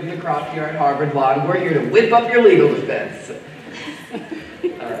cream of the crop here at Harvard Law, and we're here to whip up your legal defense.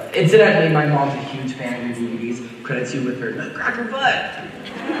 Incidentally, my mom's a huge fan of your DVDs. Credits you with her nutcracker butt.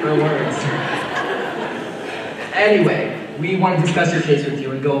 Her words. Anyway, we want to discuss your case with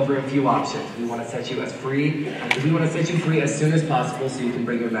you and go over a few options. We want to set you free as soon as possible so you can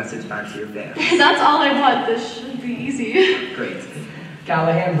bring your message back to your fans. That's all I want. This should be easy. Great.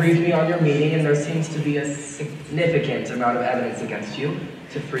 Callahan briefed me on your meeting, and there seems to be a significant amount of evidence against you.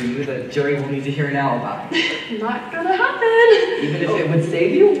 To free you, the jury will need to hear an alibi. Not gonna happen. Even if it would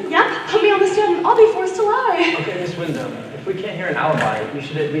save you? Yep, put me on the stand and I'll be forced to lie. Okay, Miss Wyndham, if we can't hear an alibi, you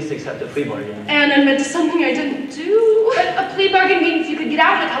should at least accept a plea bargain. And admit to something I didn't do. But a plea bargain means you could get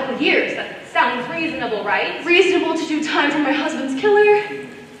out in a couple of years. That sounds reasonable, right? Reasonable to do time for my husband's killer?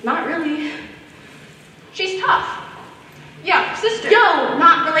 Not really. She's tough. Yeah, sister. Yo,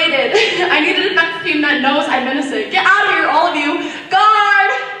 not related. I need a defense team that knows I'm innocent. Get out of here, all of you.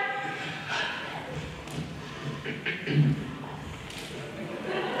 Guard!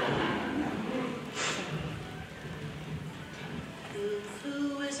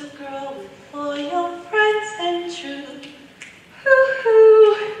 Who is a girl with loyal friends and true?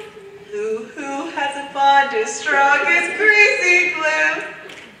 Who has a bond as strong as greasy glue?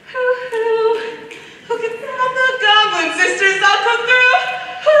 Who can have the goblin sisters all come through?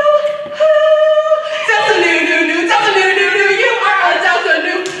 Delta new, Delta new, you are a Delta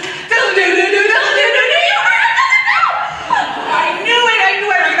new. Delta new, Delta new, you are a Delta new. I knew it, I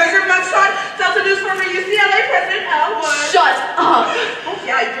recognize your mugshot. Delta New's former UCLA president, Elwood. Shut up! Oh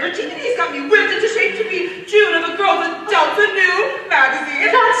yeah, your GPD's got me whipped into shape to be June of the Girls at Delta New magazine.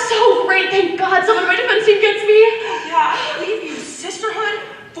 That's so great, thank God someone my defense team gets me. Yeah, I believe you, sisterhood,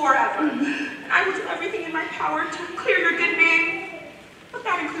 forever. And I will do everything in my power to clear your good name. But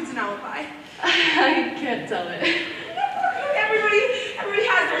that includes an alibi. I can't tell it. Everybody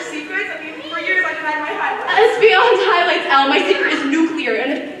has their secrets. I mean, for years I denied my highlights. It's beyond highlights, Al. My secret is nuclear,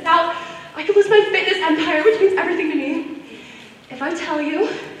 and if it's out, I could lose my fitness empire, which means everything to me. If I tell you,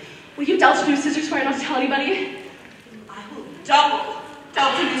 will you Delta New sisters swear not to tell anybody? I will double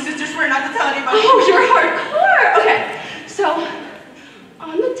Delta New sisters swear not to tell anybody. Oh, you're hardcore! Okay, so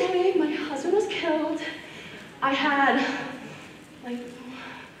on the day my husband was killed, I had, like,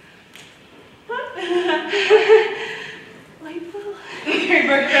 lipo? Okay,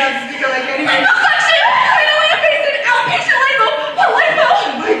 Brooke Brown, speak like anyway. Reflection! I know I faced an outpatient lipo, but lipo!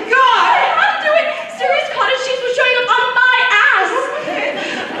 Oh my God! I had to do it! Serious cottage cheese was showing up on my ass!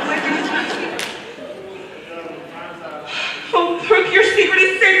 Oh, Brooke, your secret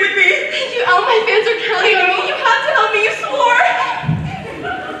is safe with me. Thank you, Al. My fans are counting on me. You had to help me. You swore.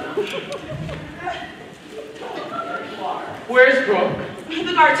 Where's Brooke?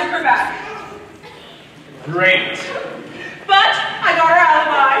 The guard took her back. Great. But I got her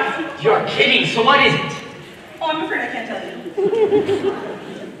alibi. You're kidding, so what is it? Oh, I'm afraid I can't tell you.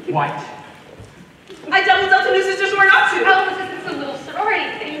 What? I doubled Delta New sisters swear not to. Oh, this is a little sorority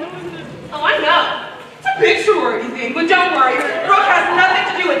thing. Oh, I know. It's a big sorority thing, but don't worry. Brooke has nothing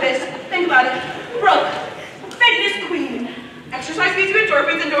to do with this. Think about it. Brooke, fitness queen. Exercise gives you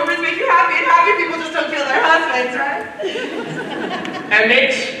endorphins, endorphins make you happy, and happy people just don't kill their husbands, right?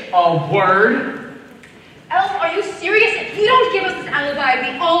 Emit a word. Elle, are you serious? If you don't give us this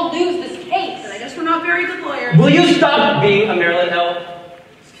alibi, we all lose this case. And I guess we're not very good lawyers. Will you stop being a Marilyn L?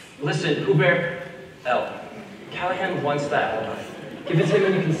 Listen, Hubert L. Callahan wants that alibi. Give it to him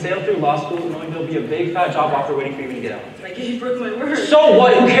and you can sail through law school knowing there'll be a big fat job offer waiting for you when you get out. I gave Brooke my word. So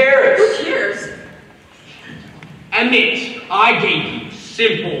what? Who cares? Who cares? Emit, I gave you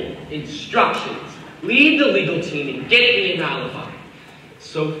simple instructions. Lead the legal team and get me an alibi.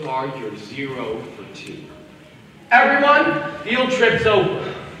 So far, you're 0 for 2. Everyone, field trip's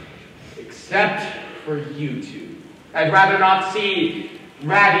over. Except for you two. I'd rather not see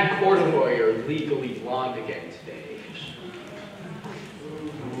ratty corduroy or legally blonde again today.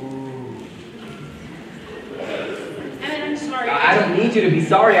 And I'm sorry. I don't need you to be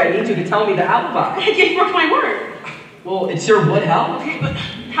sorry. I need you to tell me the alibi. I gave Brooke my word. Well, it sure would help. Okay, but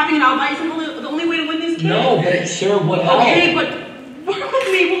having an alibi isn't the only way to win this case. No, but it sure would help. Okay, but work with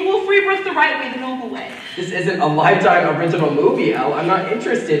me. We'll free Brooke the right way, the noble way. This isn't a Lifetime original movie, Elle. I'm not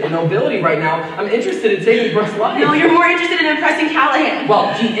interested in nobility right now. I'm interested in saving Brooke's life. No, you're more interested in impressing Callahan.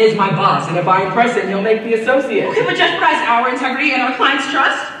 Well, he is my boss, and if I impress him, he'll make me associate. Okay, but just prize our integrity and our client's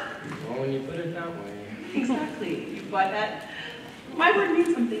trust. Well, when you put it that way. Exactly. You buy that? My word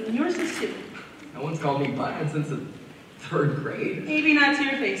means something, and yours does too. No one's called me butthead since the 3rd grade. Maybe not to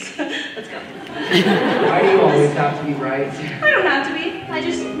your face. Let's go. Why do you always have to be right? I don't have to be. I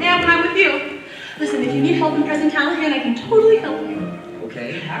just am when I'm with you. Listen, if you need help impressing Callahan, I can totally help you.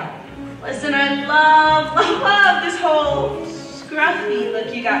 Okay, how? Listen, I love this whole scruffy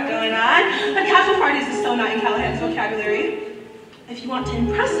look you got going on. But casual parties is so not in Callahan's vocabulary. If you want to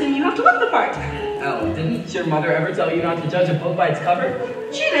impress him, you have to look the part. Elle, didn't your mother ever tell you not to judge a book by its cover?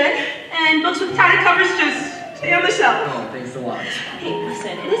 She did. And books with tatted covers just stay on the shelf. Oh, thanks a lot. Hey,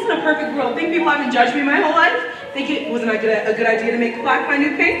 listen, it isn't a perfect world. Think people haven't judged me my whole life? Think it wasn't a good idea to make black my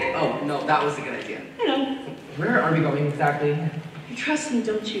new pink? Oh, no, that was a good idea. I know. Where are we going exactly? You trust me,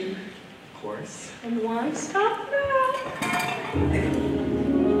 don't you? Of course. And why stop now?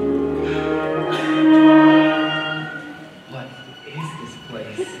 What is this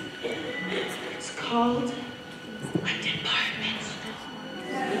place? It's called my department.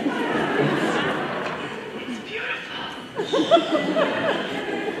 It's beautiful.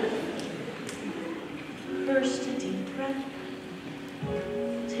 First a deep breath.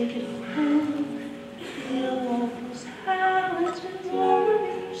 Take it all home. Feel all those halogens over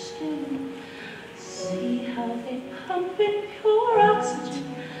your skin. See how they pump in pure oxygen.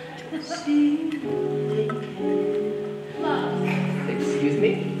 See they can. Love, Excuse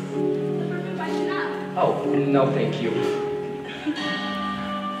me? the perfume by Chanel. Oh, no, thank you.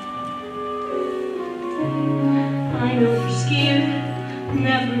 I know you're scared,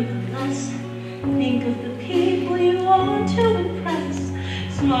 nevertheless. Think of the people you want to impress.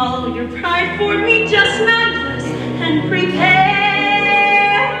 Swallow your pride for me, just nonetheless, and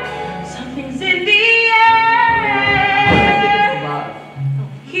prepare. Something's in the air. Love.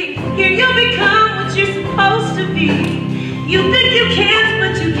 Here you'll become what you're supposed to be. You think you can't,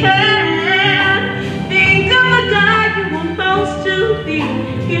 but you can. Think of the guy you were supposed to be.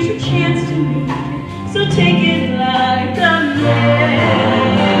 Here's your chance to make it, so take it like a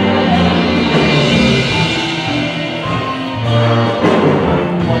man.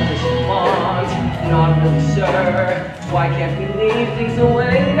 What does she want? Not really sure. Why can't we leave things the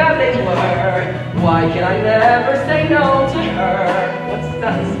way that they were? Why can I never say no to her? What's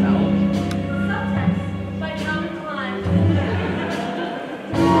that smell? Subtext by Calvin Klein.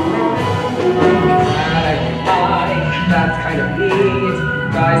 That's kind of neat.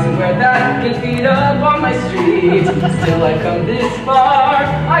 Guys who wear that get beat up on my street. Still I've come this far.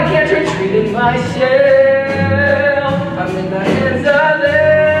 I can't retreat in my shell. I'm in the hands of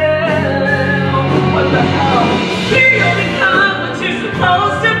them. What the hell? Here you'll become what you're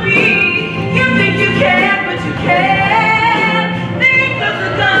supposed to be. You think you can, but you can't. Think of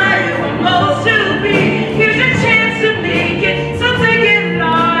the guy you were supposed to be. Here's your chance to make it, so take it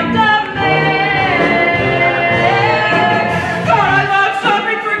like a man. God, I love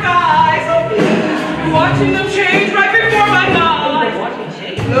shopping for guys. Watching them change right before my eyes.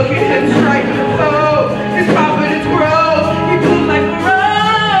 Look at him striking the pose. His confidence grows. He blooms like a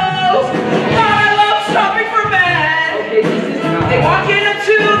rose. God, I love shopping for men. Okay, this is not. They walk in at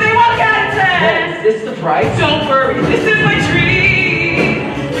 2, they walk out at 10. Is this the price? Don't worry, this is my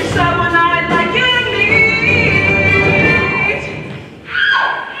dream. You're someone I'd like you to meet.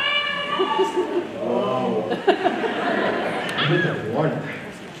 With a warner.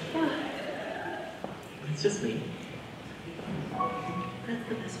 It's just me. That's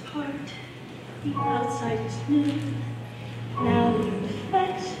the best part. The outside is new. Now you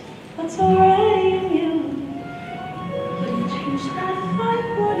reflect what's already in you. Wouldn't change that if I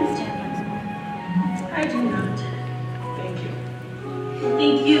wanted to. I do not. Thank you.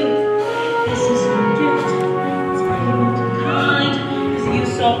 Thank you. This is your gift. It's monument and kind. Cause you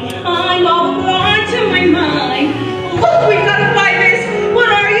saw behind all the blind to my mind. Look, we've got to buy this. What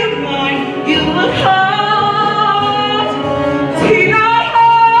are you blind? You look hot. Tina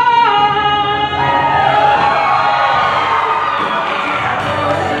hot.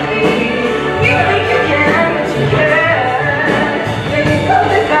 You think you can, but you can't. Think of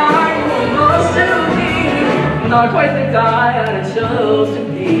the guy you were supposed to be. Not quite the guy I chose to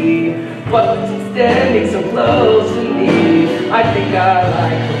be. But standing so close to me, I think I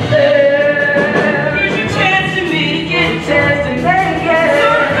like her better. Here's your chance to make it. Chance to make it. So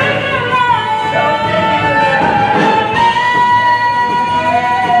take it alive. So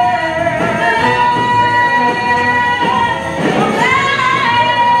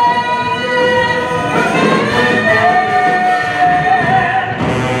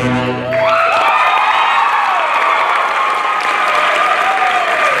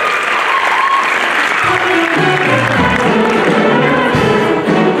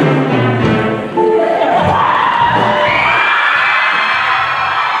Thank you.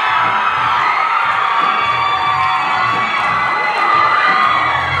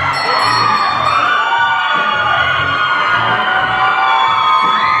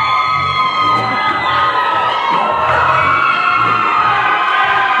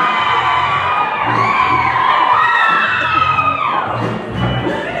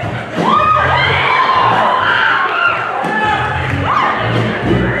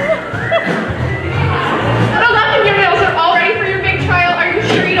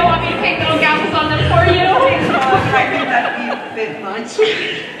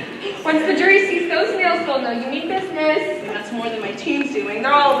 more than my team's doing.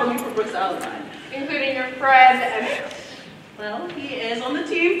 They're all over me for Brooks Alpine. Including your friend Emmett. Well, he is on the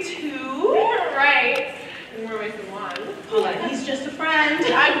team too. Right. In more ways than one. But he's just a friend.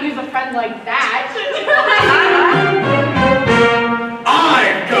 I'd use a friend like that.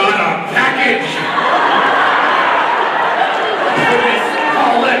 I've got a package! Miss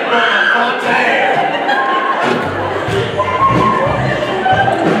Paulette Bonfonte!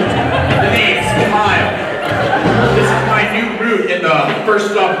 The name's Kyle. This is my new route in the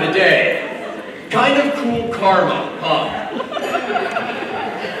first stop of the day. Kind of cool karma, huh?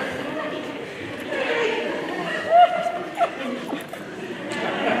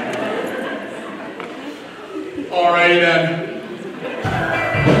 Alrighty then.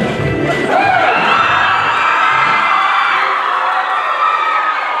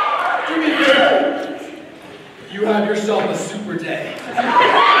 You have yourself a super day.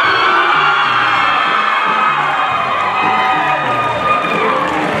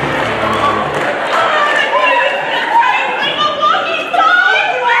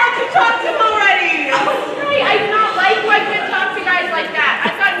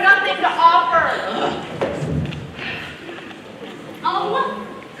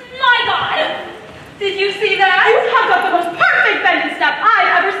 Did you see that? You have got the most perfect bend and step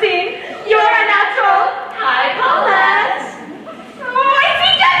I've ever seen. You're a natural. Hi, Paulette. Oh, I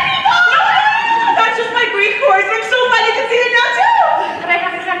see dead people! That's just my Greek chorus. I'm so glad you can see it now too. But I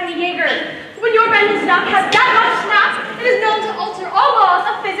haven't got any Jaeger. When your bend and snap has that much snap, it is known to alter all laws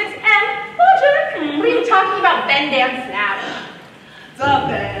of physics and logic. What are you talking about, bend and snap? The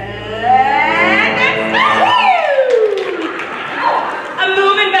bend and snap. A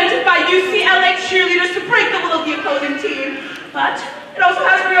move invented by UCLA cheerleaders to break the will of the opposing team. But it also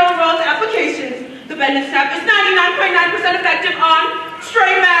has real world applications. The bend and snap is 99.9% effective on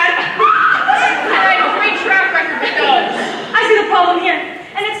straight men. I have a great track record with those. I see the problem here.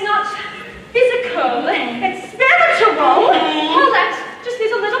 And it's not physical, it's spiritual. Paulette just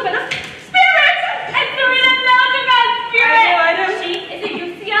needs a little bit of spirit. And Serena knows about spirit. I know. She is a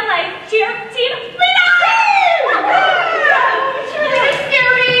UCLA cheer team leader. Cheerleaders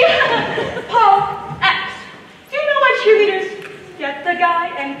scare me. Paul X, do you know why cheerleaders get the guy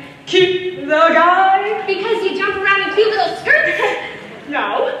and keep the guy? Because you jump around in cute little skirts.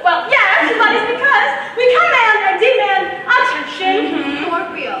 No. Well, yes, but it's because we command and demand attention.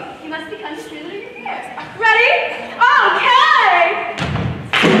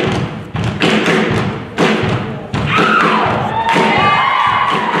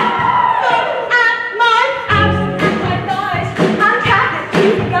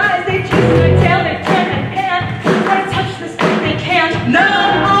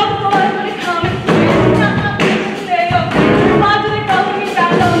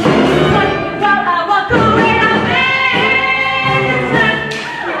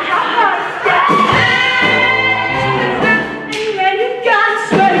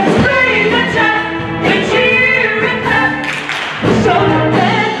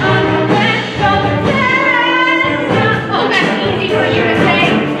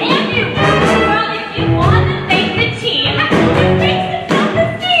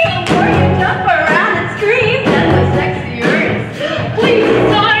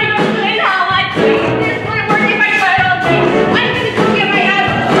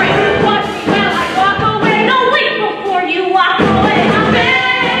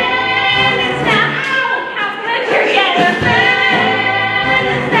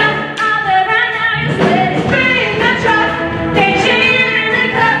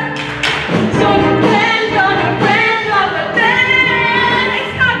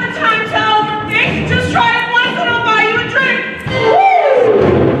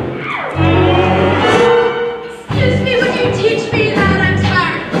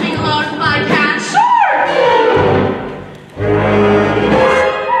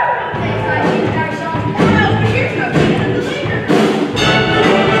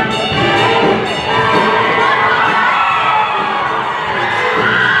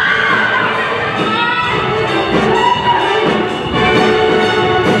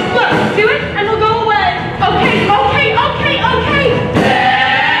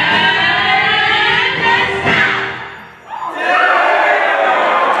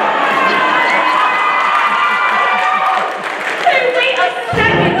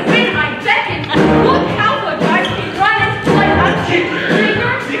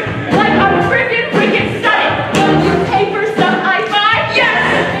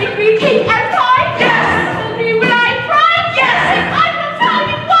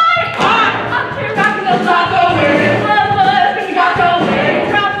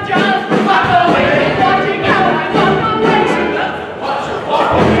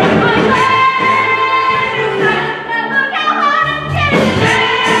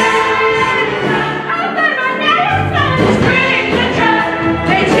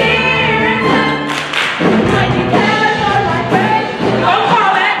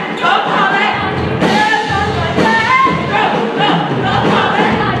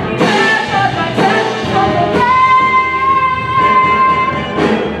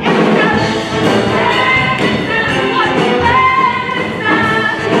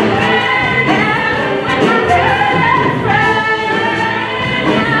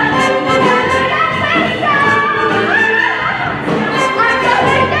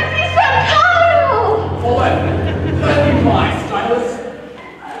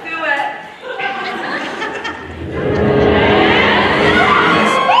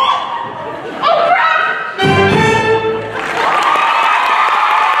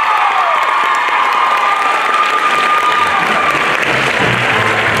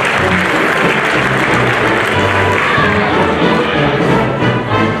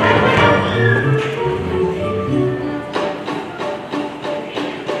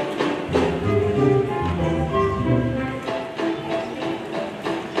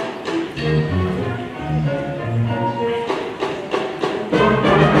 My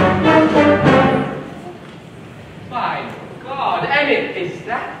God, Emmett, is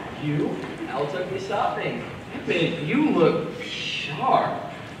that you? Al took me shopping. Emmett, you look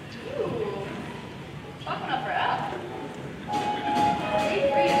sharp. Ooh. Chalk one up for Al.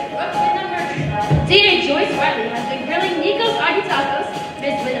 D.A. Joyce Riley has been grilling Nico's Arty Tacos,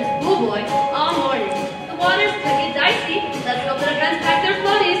 Miss Williams' Blue Boy, all morning. The water's could get dicey. Let's go for the friends pack their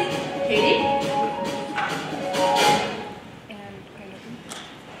floaties. Katie?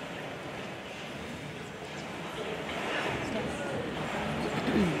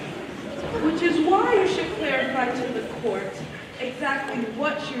 Which is why you should clarify to the court exactly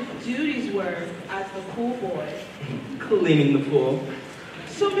what your duties were as the pool boy. Cleaning the pool.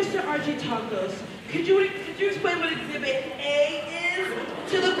 So, Mr. R.J. Tacos, could you explain what Exhibit A is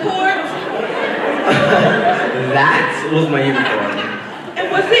to the court? That was my uniform. And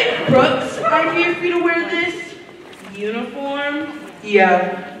was it Brooks' idea for you to wear this uniform?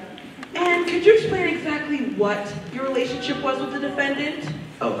 Yeah. And could you explain exactly what your relationship was with the defendant?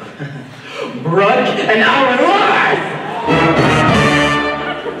 Oh. Brooke and our lives!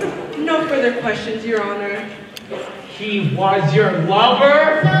 No further questions, Your Honor. He was your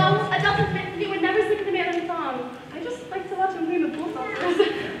lover? No, adult admit you would never sleep with a man in a thong. I just like to watch him clean the pool filters.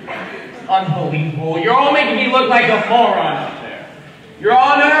 Unbelievable. You're all making me look like a moron out there. Your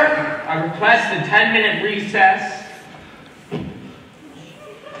Honor, I request a 10-minute recess.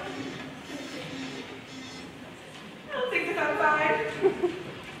 I'll take this outside.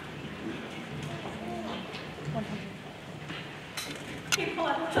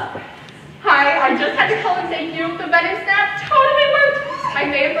 Hi, I just had to call and thank you. The venom snap totally worked. I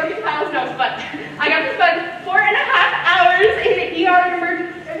may have broken Kyle's nose, but I got to spend 4.5 hours in the ER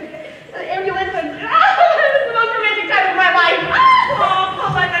ambulance, and this is the most romantic time of my life. Oh,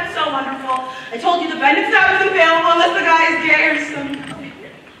 Paulette, that's so wonderful. I told you the Bennett snap is available unless the guy is gay or something.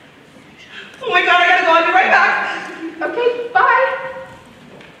 Oh my God, I gotta go. I'll be right back. Okay, bye.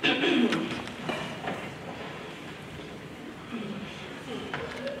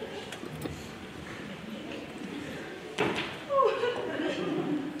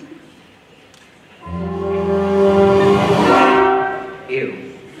 Ew.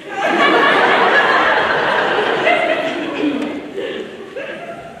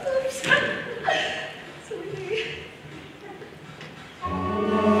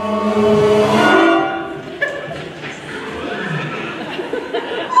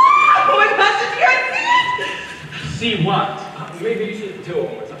 See what? Maybe you should do it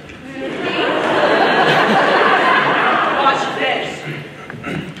one more time. Watch this.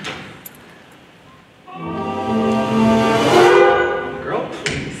 Girl,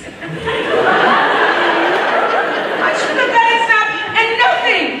 please. I took the Bennett snap and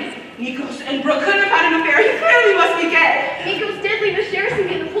nothing. Nikos and Brooke couldn't have had an affair. He clearly must be gay. Nico's did leave a share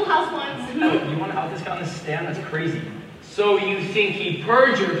seat in the pool house once. You want to out this guy on the stand? That's crazy. So you think he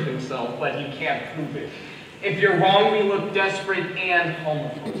perjured himself, but he can't prove it. If you're wrong, we look desperate and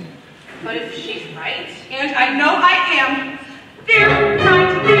homophobic. But if she's right, and I know I am, they're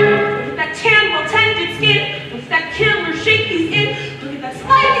trying to do that tan, well-tended skin, with that killer shape he's in. Look at that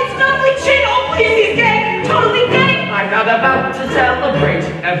slightly stumbly chin. Oh, please, he's gay, totally gay. I'm not about to celebrate.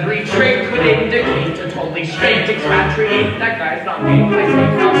 Every trait could indicate a totally straight expatriate. That guy's not me. I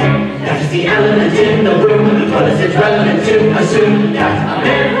say no way. That's the element in the room. But is it relevant to assume that a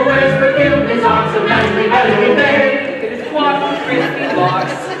man who wears perfume is automatically better than they? It is quad crispy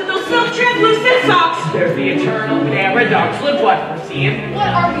locks. Look at those silk translucent socks. There's the eternal paradox. Look what we're seeing. What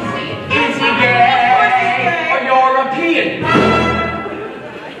are we seeing? Is he gay or European?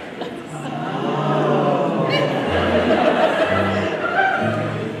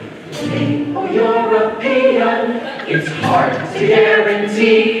 European, it's hard to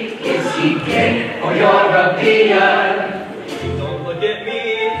guarantee. Is he gay or European? Don't look at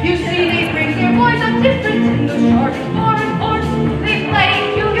me. You see, they bring their boys up different in those short foreign sports. They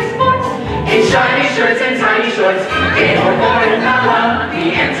play junior sports. In shiny shirts and tiny shorts, gay or foreign color.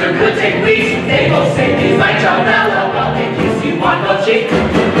 The answer could take weeks. They both say things like John Mello. Well, they kiss you on both cheeks.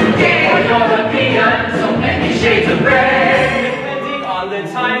 Gay or European, so many shades of gray. Depending on the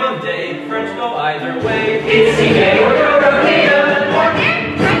time of day, French go either way. Is he gay or European?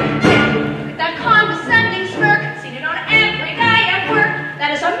 That condescending smirk, seen it on every guy at work.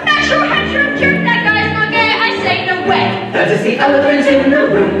 That is a metro hetero jerk. That guy's not gay. I say no way. That is the elephant in the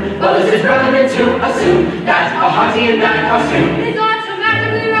room. Well, is it relevant to assume that a hottie in that costume It's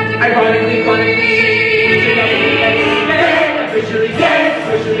automatically ironically, chronically, officially gay,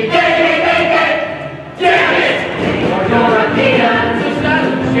 officially gay, gay, gay, gay. Damn it! Or European. So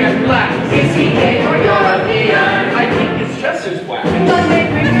status, and black. Is he gay or European? I think his chest is whack. But they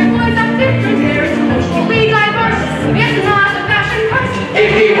bring their boys of different hairs, emotionally diverse. It's not a fashion curse. If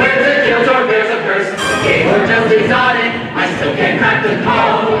he wears a kilt or bears a purse, gay or just exotic, I still can't crack the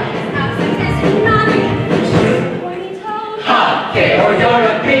code. His accent is hypnotic. Pointy toe. Ha! Gay or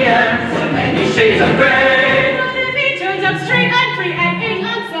European, so many shades of gray. What if he turns up straight and free and ain't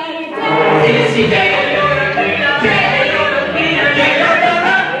on Saturday? Is he gay or European? Gay or European? Gay or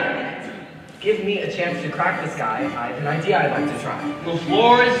European? Give me a chance to crack this guy. I have an idea I'd like to try. The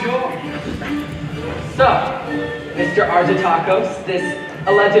floor is yours. So, Mr. Argitakos, this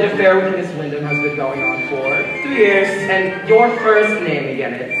alleged affair with Miss Wyndham has been going on for 2 years. And your first name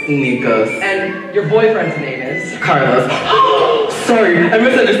again is? Nikos. And your boyfriend's name is? Carlos. Sorry, I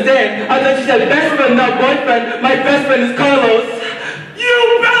misunderstand. I thought you said best friend, not boyfriend. My best friend is Carlos.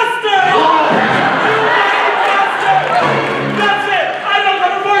 You bastard! You bastard! That's it! I don't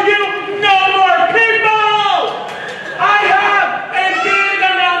come before you no more people! I have a big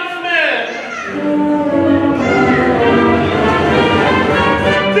announcement!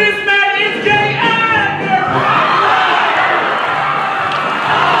 This man is gay and you're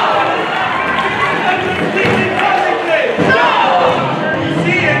I'm completely positive! No! You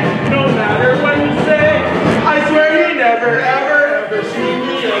see it, no matter what you say. I swear he never, ever seen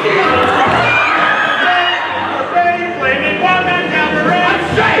me again. Flaming woman never ends.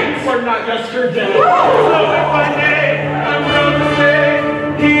 Shame! We're not yesterday. So if I may, I'm going to say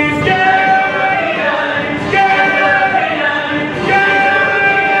he's gay. He's gay.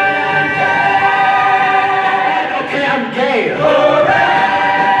 Okay, I'm gay.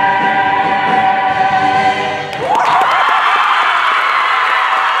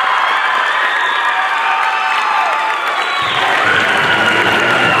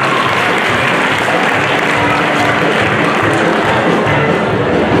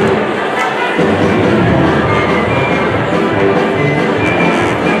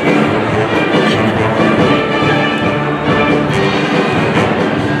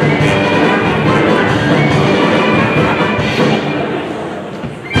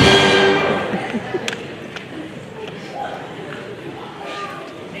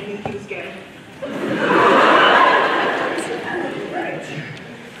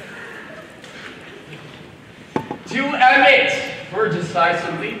 To Emmett for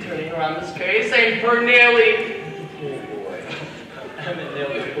decisively turning around this case and for nearly. Oh boy. Emmett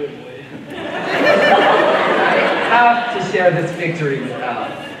nearly. Oh boy. I have to share this victory with Al.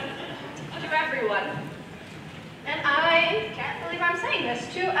 To everyone. And I can't believe I'm saying this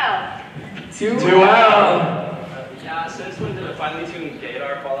to Elle. To Al. Yeah, since when did a finely tuned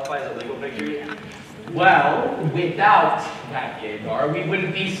gaydar qualify as a legal victory? Well, without that gaydar, we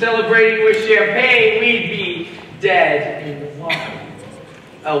wouldn't be celebrating with champagne. We'd be dead in the wine.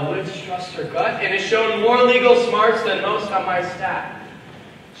 Elwood's trust her gut and has shown more legal smarts than most on my staff.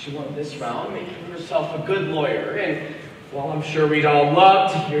 She won this round, making herself a good lawyer, and while I'm sure we'd all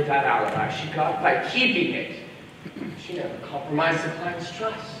love to hear that alibi she got by keeping it, she never compromised the client's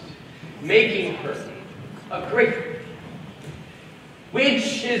trust, making her a great one.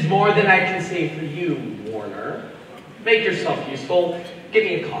 Which is more than I can say for you, Warner. Make yourself useful. Give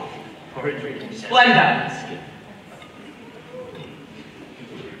me a coffee. Or a drink. Blend out the skin.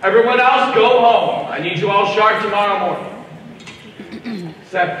 Everyone else, go home. I need you all sharp tomorrow morning.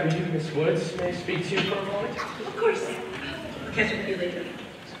 Except for you, Miss Woods. May I speak to you for a moment? Of course. I'll catch up with you later.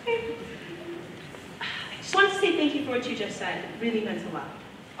 Okay. I just wanted to say thank you for what you just said. It really meant a lot.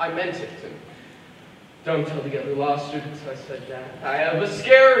 I meant it. And don't tell the other law students I said that. I have a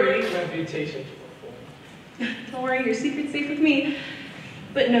scary reputation to perform. Don't worry, your secret's safe with me.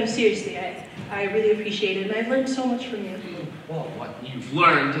 But no, seriously, I really appreciate it, and I've learned so much from you. Well, what you've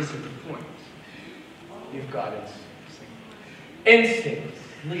learned isn't the point. You've got instincts. Instincts,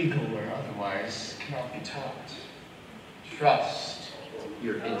 legal or otherwise, cannot be taught. Trust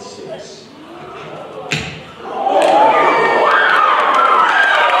your instincts.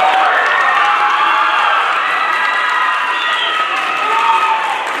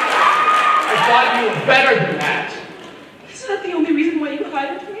 I thought you were better than that. Is that the only reason why you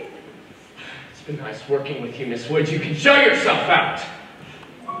hired me? It's been nice working with you, Miss Woods. You can show yourself out.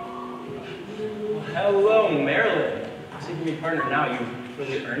 Well, hello, Marilyn. Taking me partner now, you've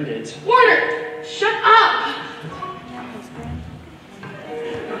really earned it. Warner, shut up!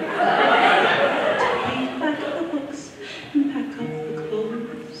 Take back the books and pack up the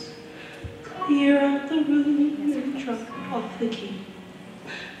clothes. Clear out the room and drop off the key.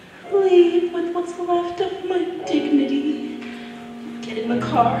 Leave with what's left of my dignity. Get in the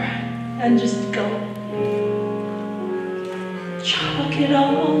car and just go. chalk it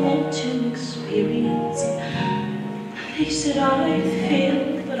all up to experience. They said I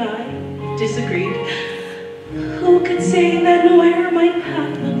failed, but I disagreed. Who could say then where my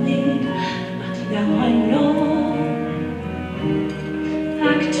path would lead? But now I know.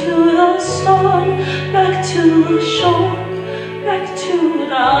 Back to the sun, back to the shore, back to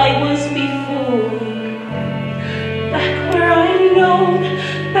what I was before. Back where I'm known,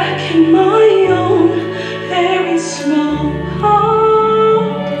 back in my own very small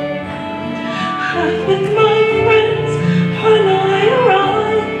heart. Half with my friends when I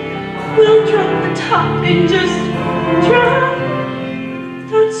arrive, we'll drop the top and just drive.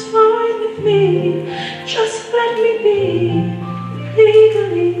 That's fine with me, just let me be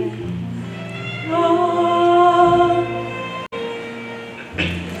legally loved.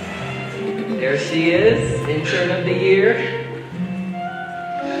 There she is, intern of the year.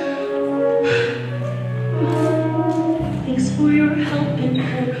 Thanks for your help and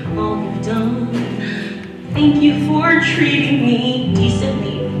for all you've done. Thank you for treating me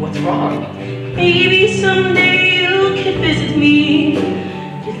decently. What's wrong? Maybe someday you can visit me.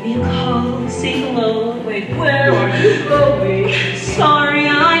 Give me a call, say hello. Wait, where are you going? Sorry,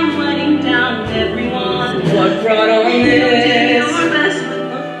 I'm letting down everyone. What brought on You this? did your best with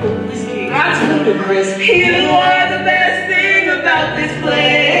the hopeless case. That's ludicrous. You are the best thing about this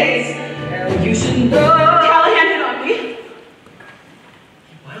place. And you should know. Callahan hit on me.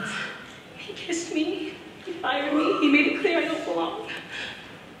 What? He kissed me. He fired me. He made it clear I don't belong.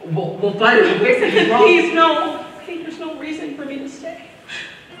 We'll find it. Wait, he's wrong. Please, no. Hey, there's no reason for me to stay.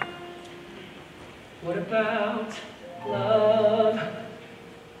 What about love?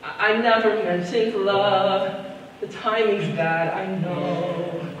 I never mentioned love. The timing's bad, I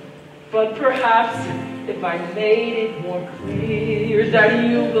know. But perhaps if I made it more clear that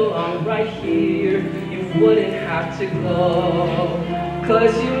you belong right here, you wouldn't have to go.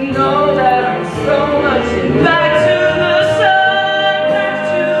 'Cause you know that I'm so much in love. Back to the sun, back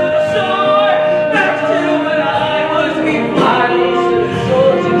to the shore, back to what I was before. I should have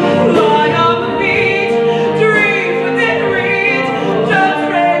told you. Lie on the beach, dreams within reach, just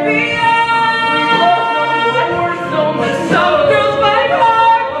pray beyond. We're so much Some girls fight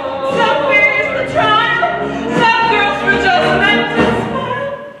hard, some face the trial, some girls were just meant to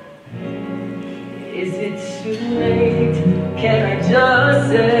smile. Is it too late? Can I just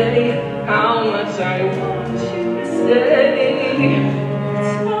say how much I want you to stay?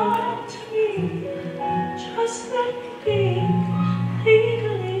 It's not up to me, just let me be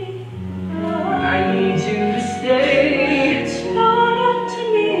legally loved. I need you to stay. It's not up to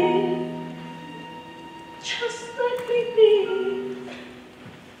me, just let me be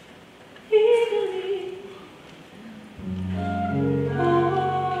legally loved.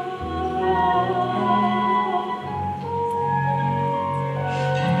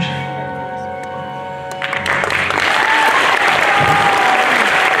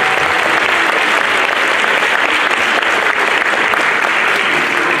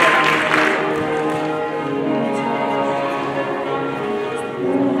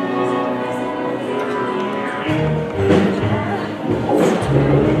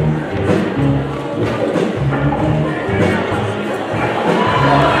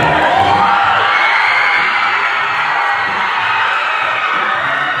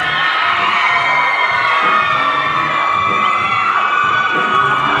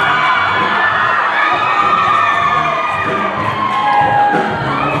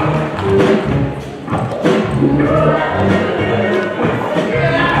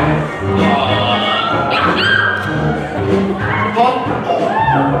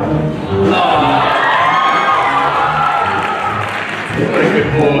 What a good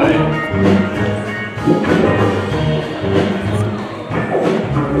boy.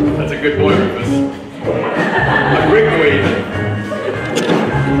 That's a good boy, Rufus. A great boy, even.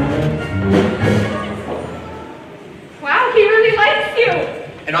 Wow, he really likes you.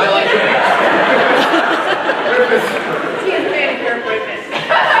 And I like him. Rufus. He has a manicure appointment.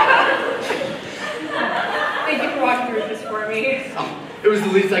 Thank you for watching Rufus for me. It was the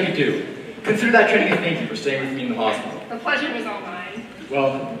least I could do. Consider that training a thank you for staying with me in the hospital. The pleasure was all mine.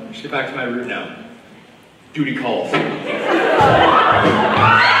 Well, I should get back to my route now. Duty calls. All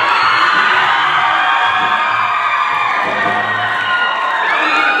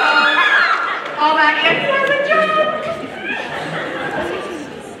that answer the job.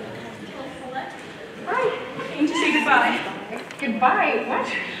 Hi, I came to say goodbye. Goodbye. What?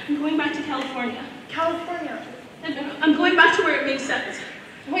 I'm going back to California. California. I'm going back to where it makes sense.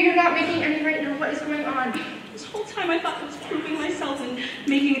 Well, you're not making any right now. What is going on? This whole time I thought I was proving myself and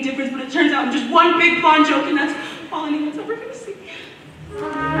making a difference, but it turns out I'm just one big blonde joke, and that's all anyone's ever gonna see.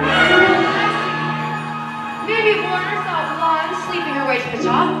 Maybe Warner saw a blonde sleeping her way to the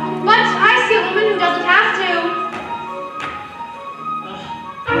top, but I see a woman who doesn't have to.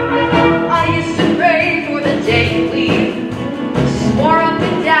 I used to pray for the day you leave, swore up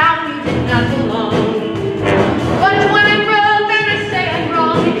and down you did not belong. But when I'm wrong, then I say I'm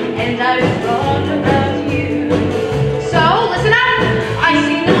wrong, and I was wrong about you. So listen up, I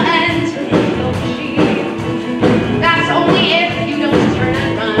see no end to your machine. That's only if you don't turn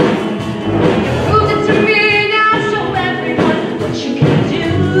and run. You proved it to me, now show everyone what you can do.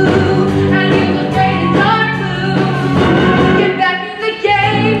 And you look great in dark blue. Get back in the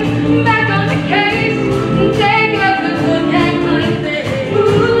game, back on the case, take a good look at my face.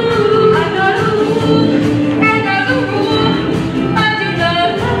 Ooh, I'm not a fool, and as a rule, I do not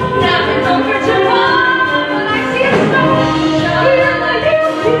never comfortable. When I see a star, feel like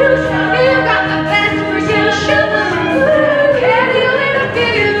you got the best version of shoes. Can't you let a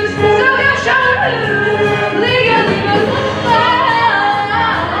fuse, so you show legally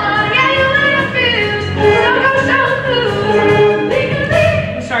yeah, you let a fuse, so you show legally.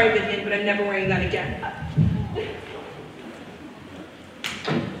 I'm sorry, Vivian, but I'm never wearing that again.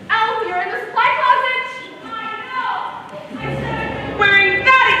 Oh, you're in the supply closet. Wearing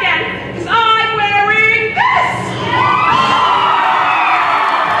that again, because I'm wearing this!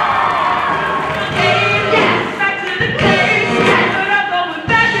 Yes, back to the days, but I'm going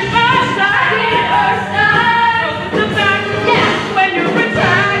back in my side. Open the back, yes, when you're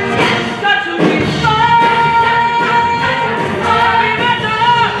attacked, yes, got to be fine. Be my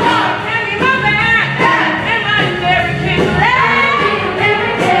dog, and be my man, and my American land.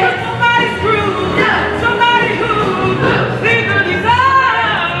 But somebody's screwed, somebody who legally gone.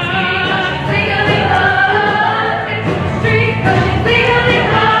 Legally gone, it's the street, but it's legally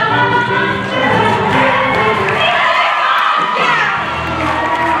gone.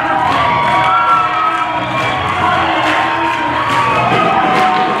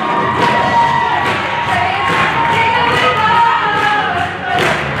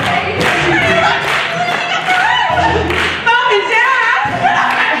 Mom and Dad!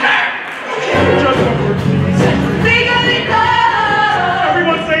 Just one word, please. Legally gone!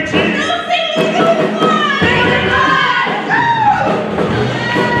 Everyone say cheese.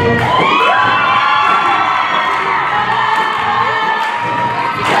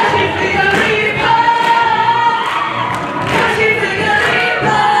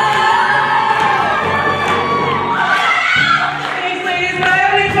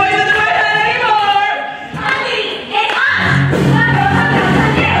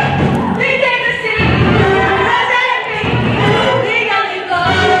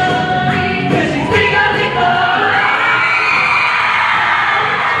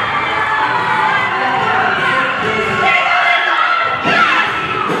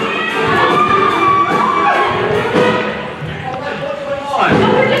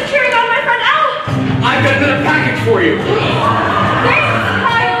 We're just cheering on my friend Al. I've got another package for you. Thanks,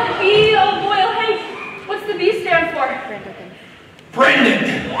 Kyle. B. Oh, Boyle. Hey, what's the B stand for? Brendan.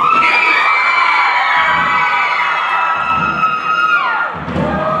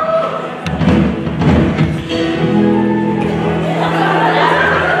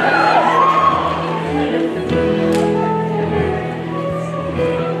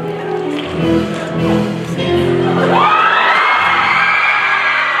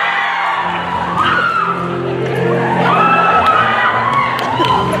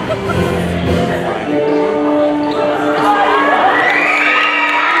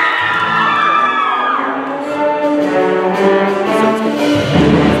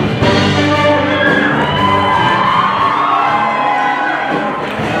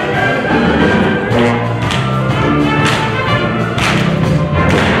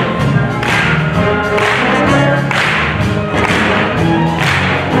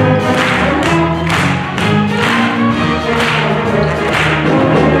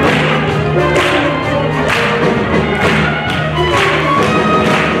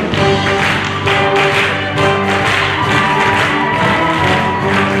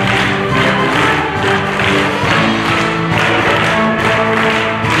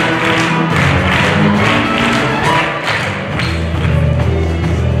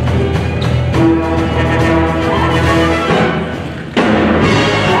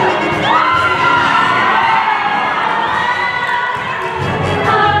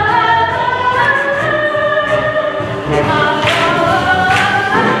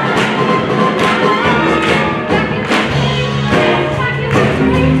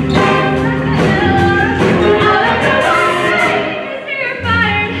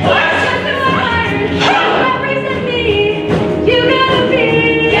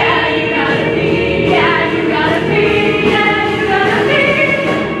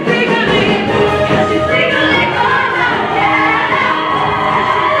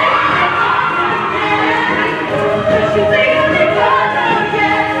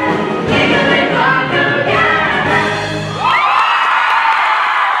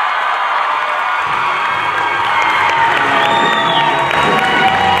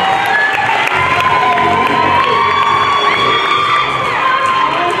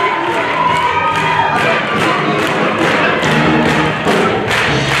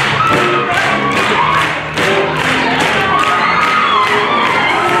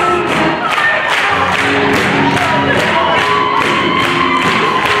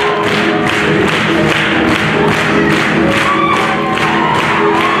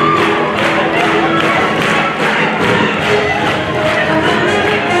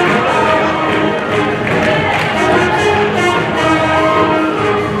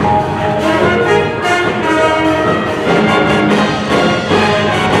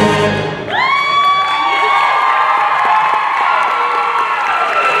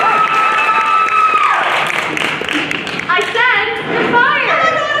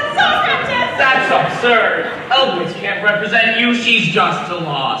 absurd. Elwood can't represent you, she's just a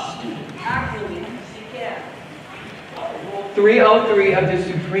law student. Actually, she can. Rule 303 of the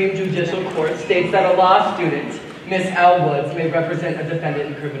Supreme Judicial Court states that a law student, Miss Elwoods, may represent a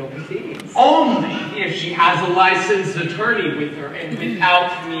defendant in criminal proceedings. Only if she has a licensed attorney with her, and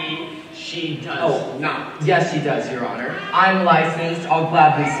without me, she does not. Yes, she does, Your Honor. I'm licensed. I'll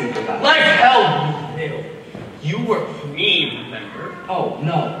gladly supervise. Like hell, you will. You work for me, remember? Oh,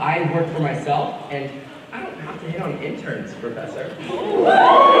 no. I work for myself, and I don't have to hit on interns, Professor.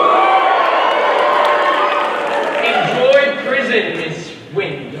 Enjoy prison, Miss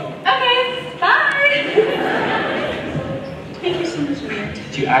Window. Okay, bye. Thank you so much, Mayor.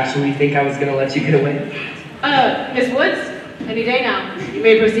 Did you actually think I was going to let you get away? Miss Woods, any day now. You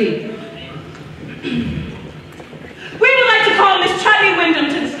may proceed. We would like to call Miss Chutney Wyndham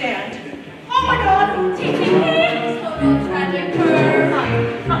to the stand. Oh my God! Total tragic curve.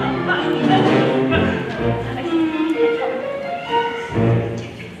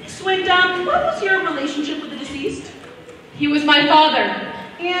 Miss Wyndham, what was your relationship with the deceased? He was my father.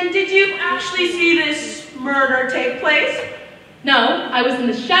 And did you actually see this murder take place? No, I was in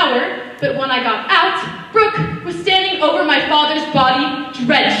the shower, but when I got out, Brooke was standing over my father's body,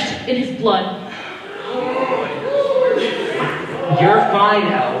 drenched in his blood. You're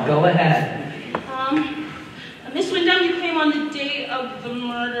fine, Elle. Go ahead. Miss Wyndham, you came on the day of the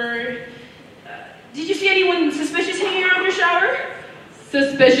murder. Did you see anyone suspicious hanging around your shower?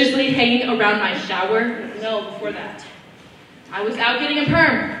 Suspiciously hanging around my shower? No, before that. I was out getting a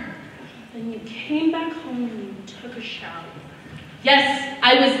perm. Then you came back home and you took a shower. Yes,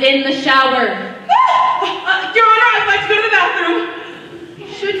 I was in the shower. Your Honor, I'd like to go to the bathroom.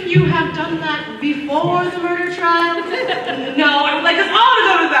 Shouldn't you have done that before the murder trial? No, I would like us all to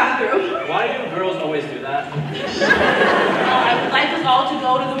go to the bathroom. Why do girls always do that? I would like us all to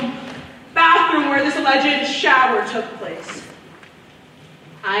go to the bathroom where this alleged shower took place.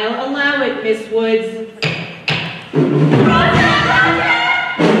 I'll allow it, Miss Woods. I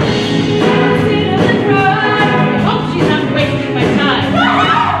hope she's not wasting my time.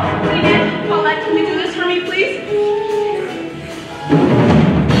 Paulette, can you do this for me, please?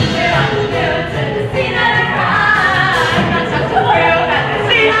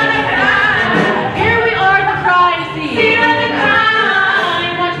 Here we are, the crime scene.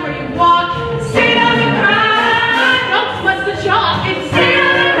 Watch where you walk. Don't sweat the chalk. It's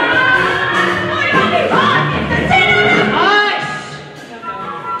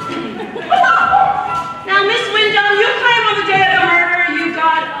Now, Miss Wyndham, you claim on the day of the murder you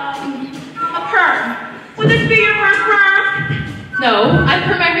got, a perm. Would this be your first perm? No, I've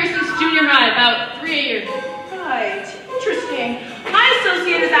heard my hair since junior high, about 3 a year. Right, interesting. My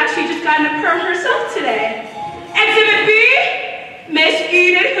associate has actually just gotten a perm herself today. Exhibit B, Miss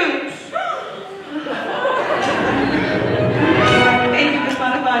Edith Hoops. Thank you, Miss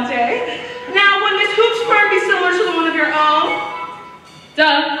Bonavante. Now, would Miss Hoops' perm be similar to the one of your own?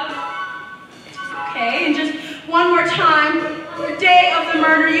 Duh. Okay, and just one more time. The day of the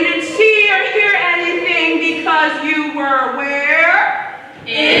murder, you didn't see or hear anything because you were where?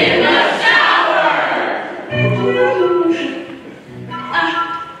 In the shower.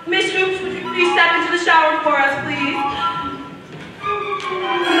 Miss Hoops, would you please step into the shower for us, please?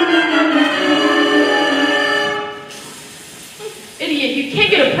 Idiot, you can't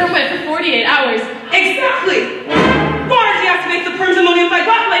get a perm wet for 48 hours. Exactly! Water deactivates the perm's ammonium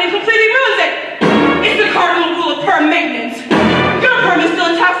glycosylate and completely ruins it! It's the cardinal rule of perm maintenance. Your perm is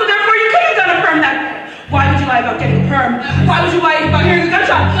still intact, so therefore you couldn't have done a perm that day. Why would you lie about getting a perm? Why would you lie about hearing a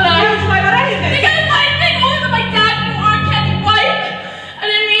gunshot? Why would you lie about anything? Because I think only that my dad knew Aunt Kathy's wife. I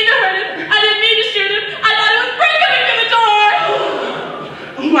didn't mean to hurt him. I didn't mean to shoot him. I thought it was Brooke coming through the door.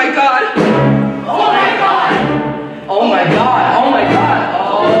 Oh my God. Oh my God. Oh my God. Oh my God.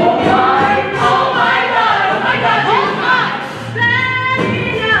 Oh my. Oh my God. Oh my God. Oh my.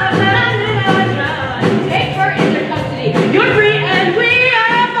 Take her into custody. You agree and we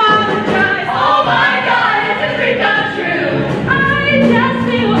apologize. Oh my God, it's a dream come true. I just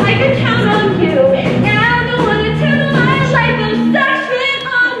knew I could count on you. And the one and two, I like those stars fit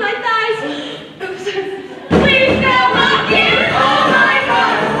on my thighs. Oops. Please now lock in. Oh my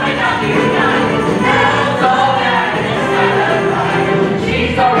God, I got you guys. Hell's all that is satisfied.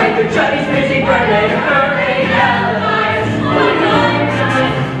 She's alright, the Johnny's busy burning her in hellfire. Oh my God.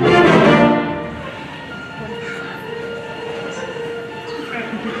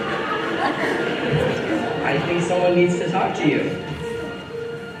 I think someone needs to talk to you.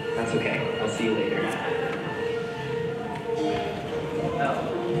 That's okay. I'll see you later. I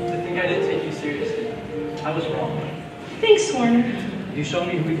think I didn't take you seriously. I was wrong. Thanks, Warner. You showed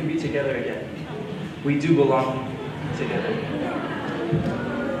me we could be together again. We do belong together.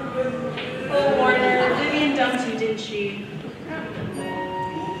 Oh, Warner, Vivian dumped you, didn't she?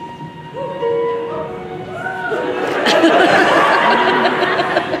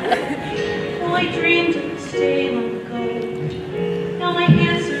 Well, I dreamed of this day long ago. Now my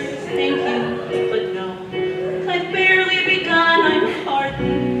answer is thank you, but no. I've barely begun, I'm hardly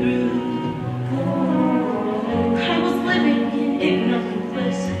through. I was living in ignorant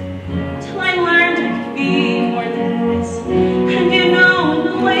bliss till I learned I could be more than this. And you know, in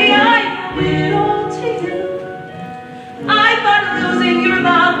the way I owe it all to you, I thought losing your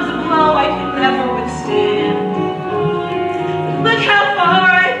love was a blow I could never withstand. Look how far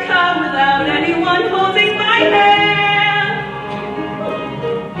I've come without anyone holding my hand.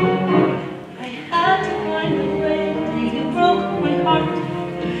 I had to find a way till you broke my heart.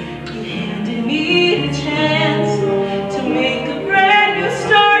 You handed me the chance to make a brand new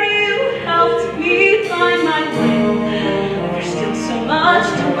start. You helped me find my way. There's still so much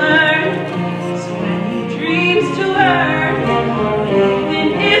to learn, so many dreams to earn. Even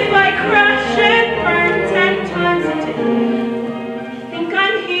if I crash and burn 10 times a day,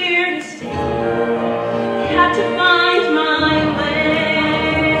 I'm here to stay. I had to find my way.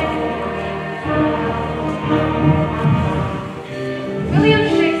 William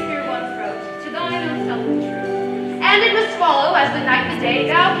Shakespeare once wrote, "To thine own self be true, and it must follow as the night the day,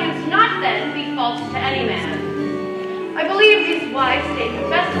 thou canst not then be false to any man." I believe these wise statements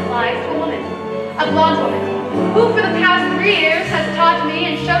best applies to a woman, a blonde woman, who for the past 3 years has taught me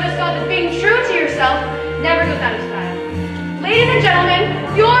and showed us all that being true to yourself never goes out of style. Ladies and gentlemen,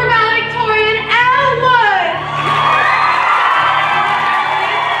 your valedictorian, Elle Wood!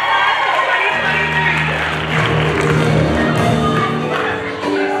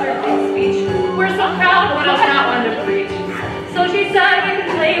 We're so proud, what else not one to preach? So she said, we can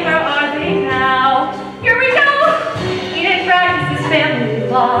play, where are they now? Here we go! Enid practices family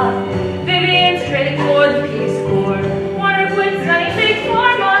law. Vivian's traded for the Peace Corps. Warner quits, Sunny takes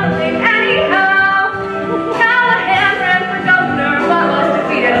more modeling anyhow.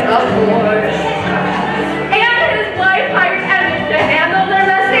 Of course. And his wife hired Emmett to handle their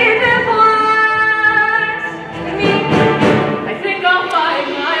messy divorce. I think I'll find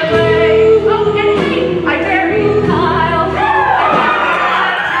my way. Oh, and hey, I married Kyle.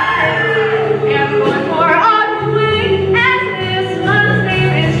 And one more on the way. And this one's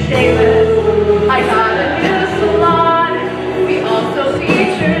name is Seamus. I got a new salon. We also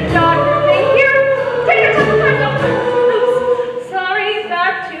featured Dr. Thank you. Take your time.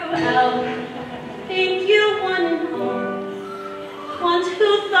 Thank you, one and all. Ones who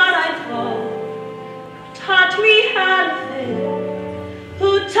thought I'd fall, taught me how to fail, who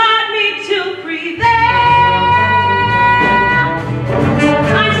taught me to prevail.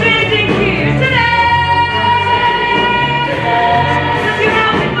 I'm standing here today, because you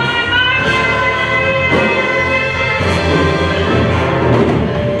helped me find my way.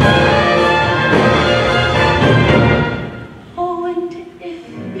 Oh, and if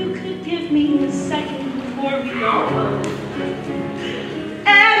you could give me a second before we go home.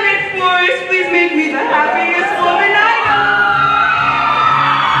 Emmett Forrest, please make me the happiest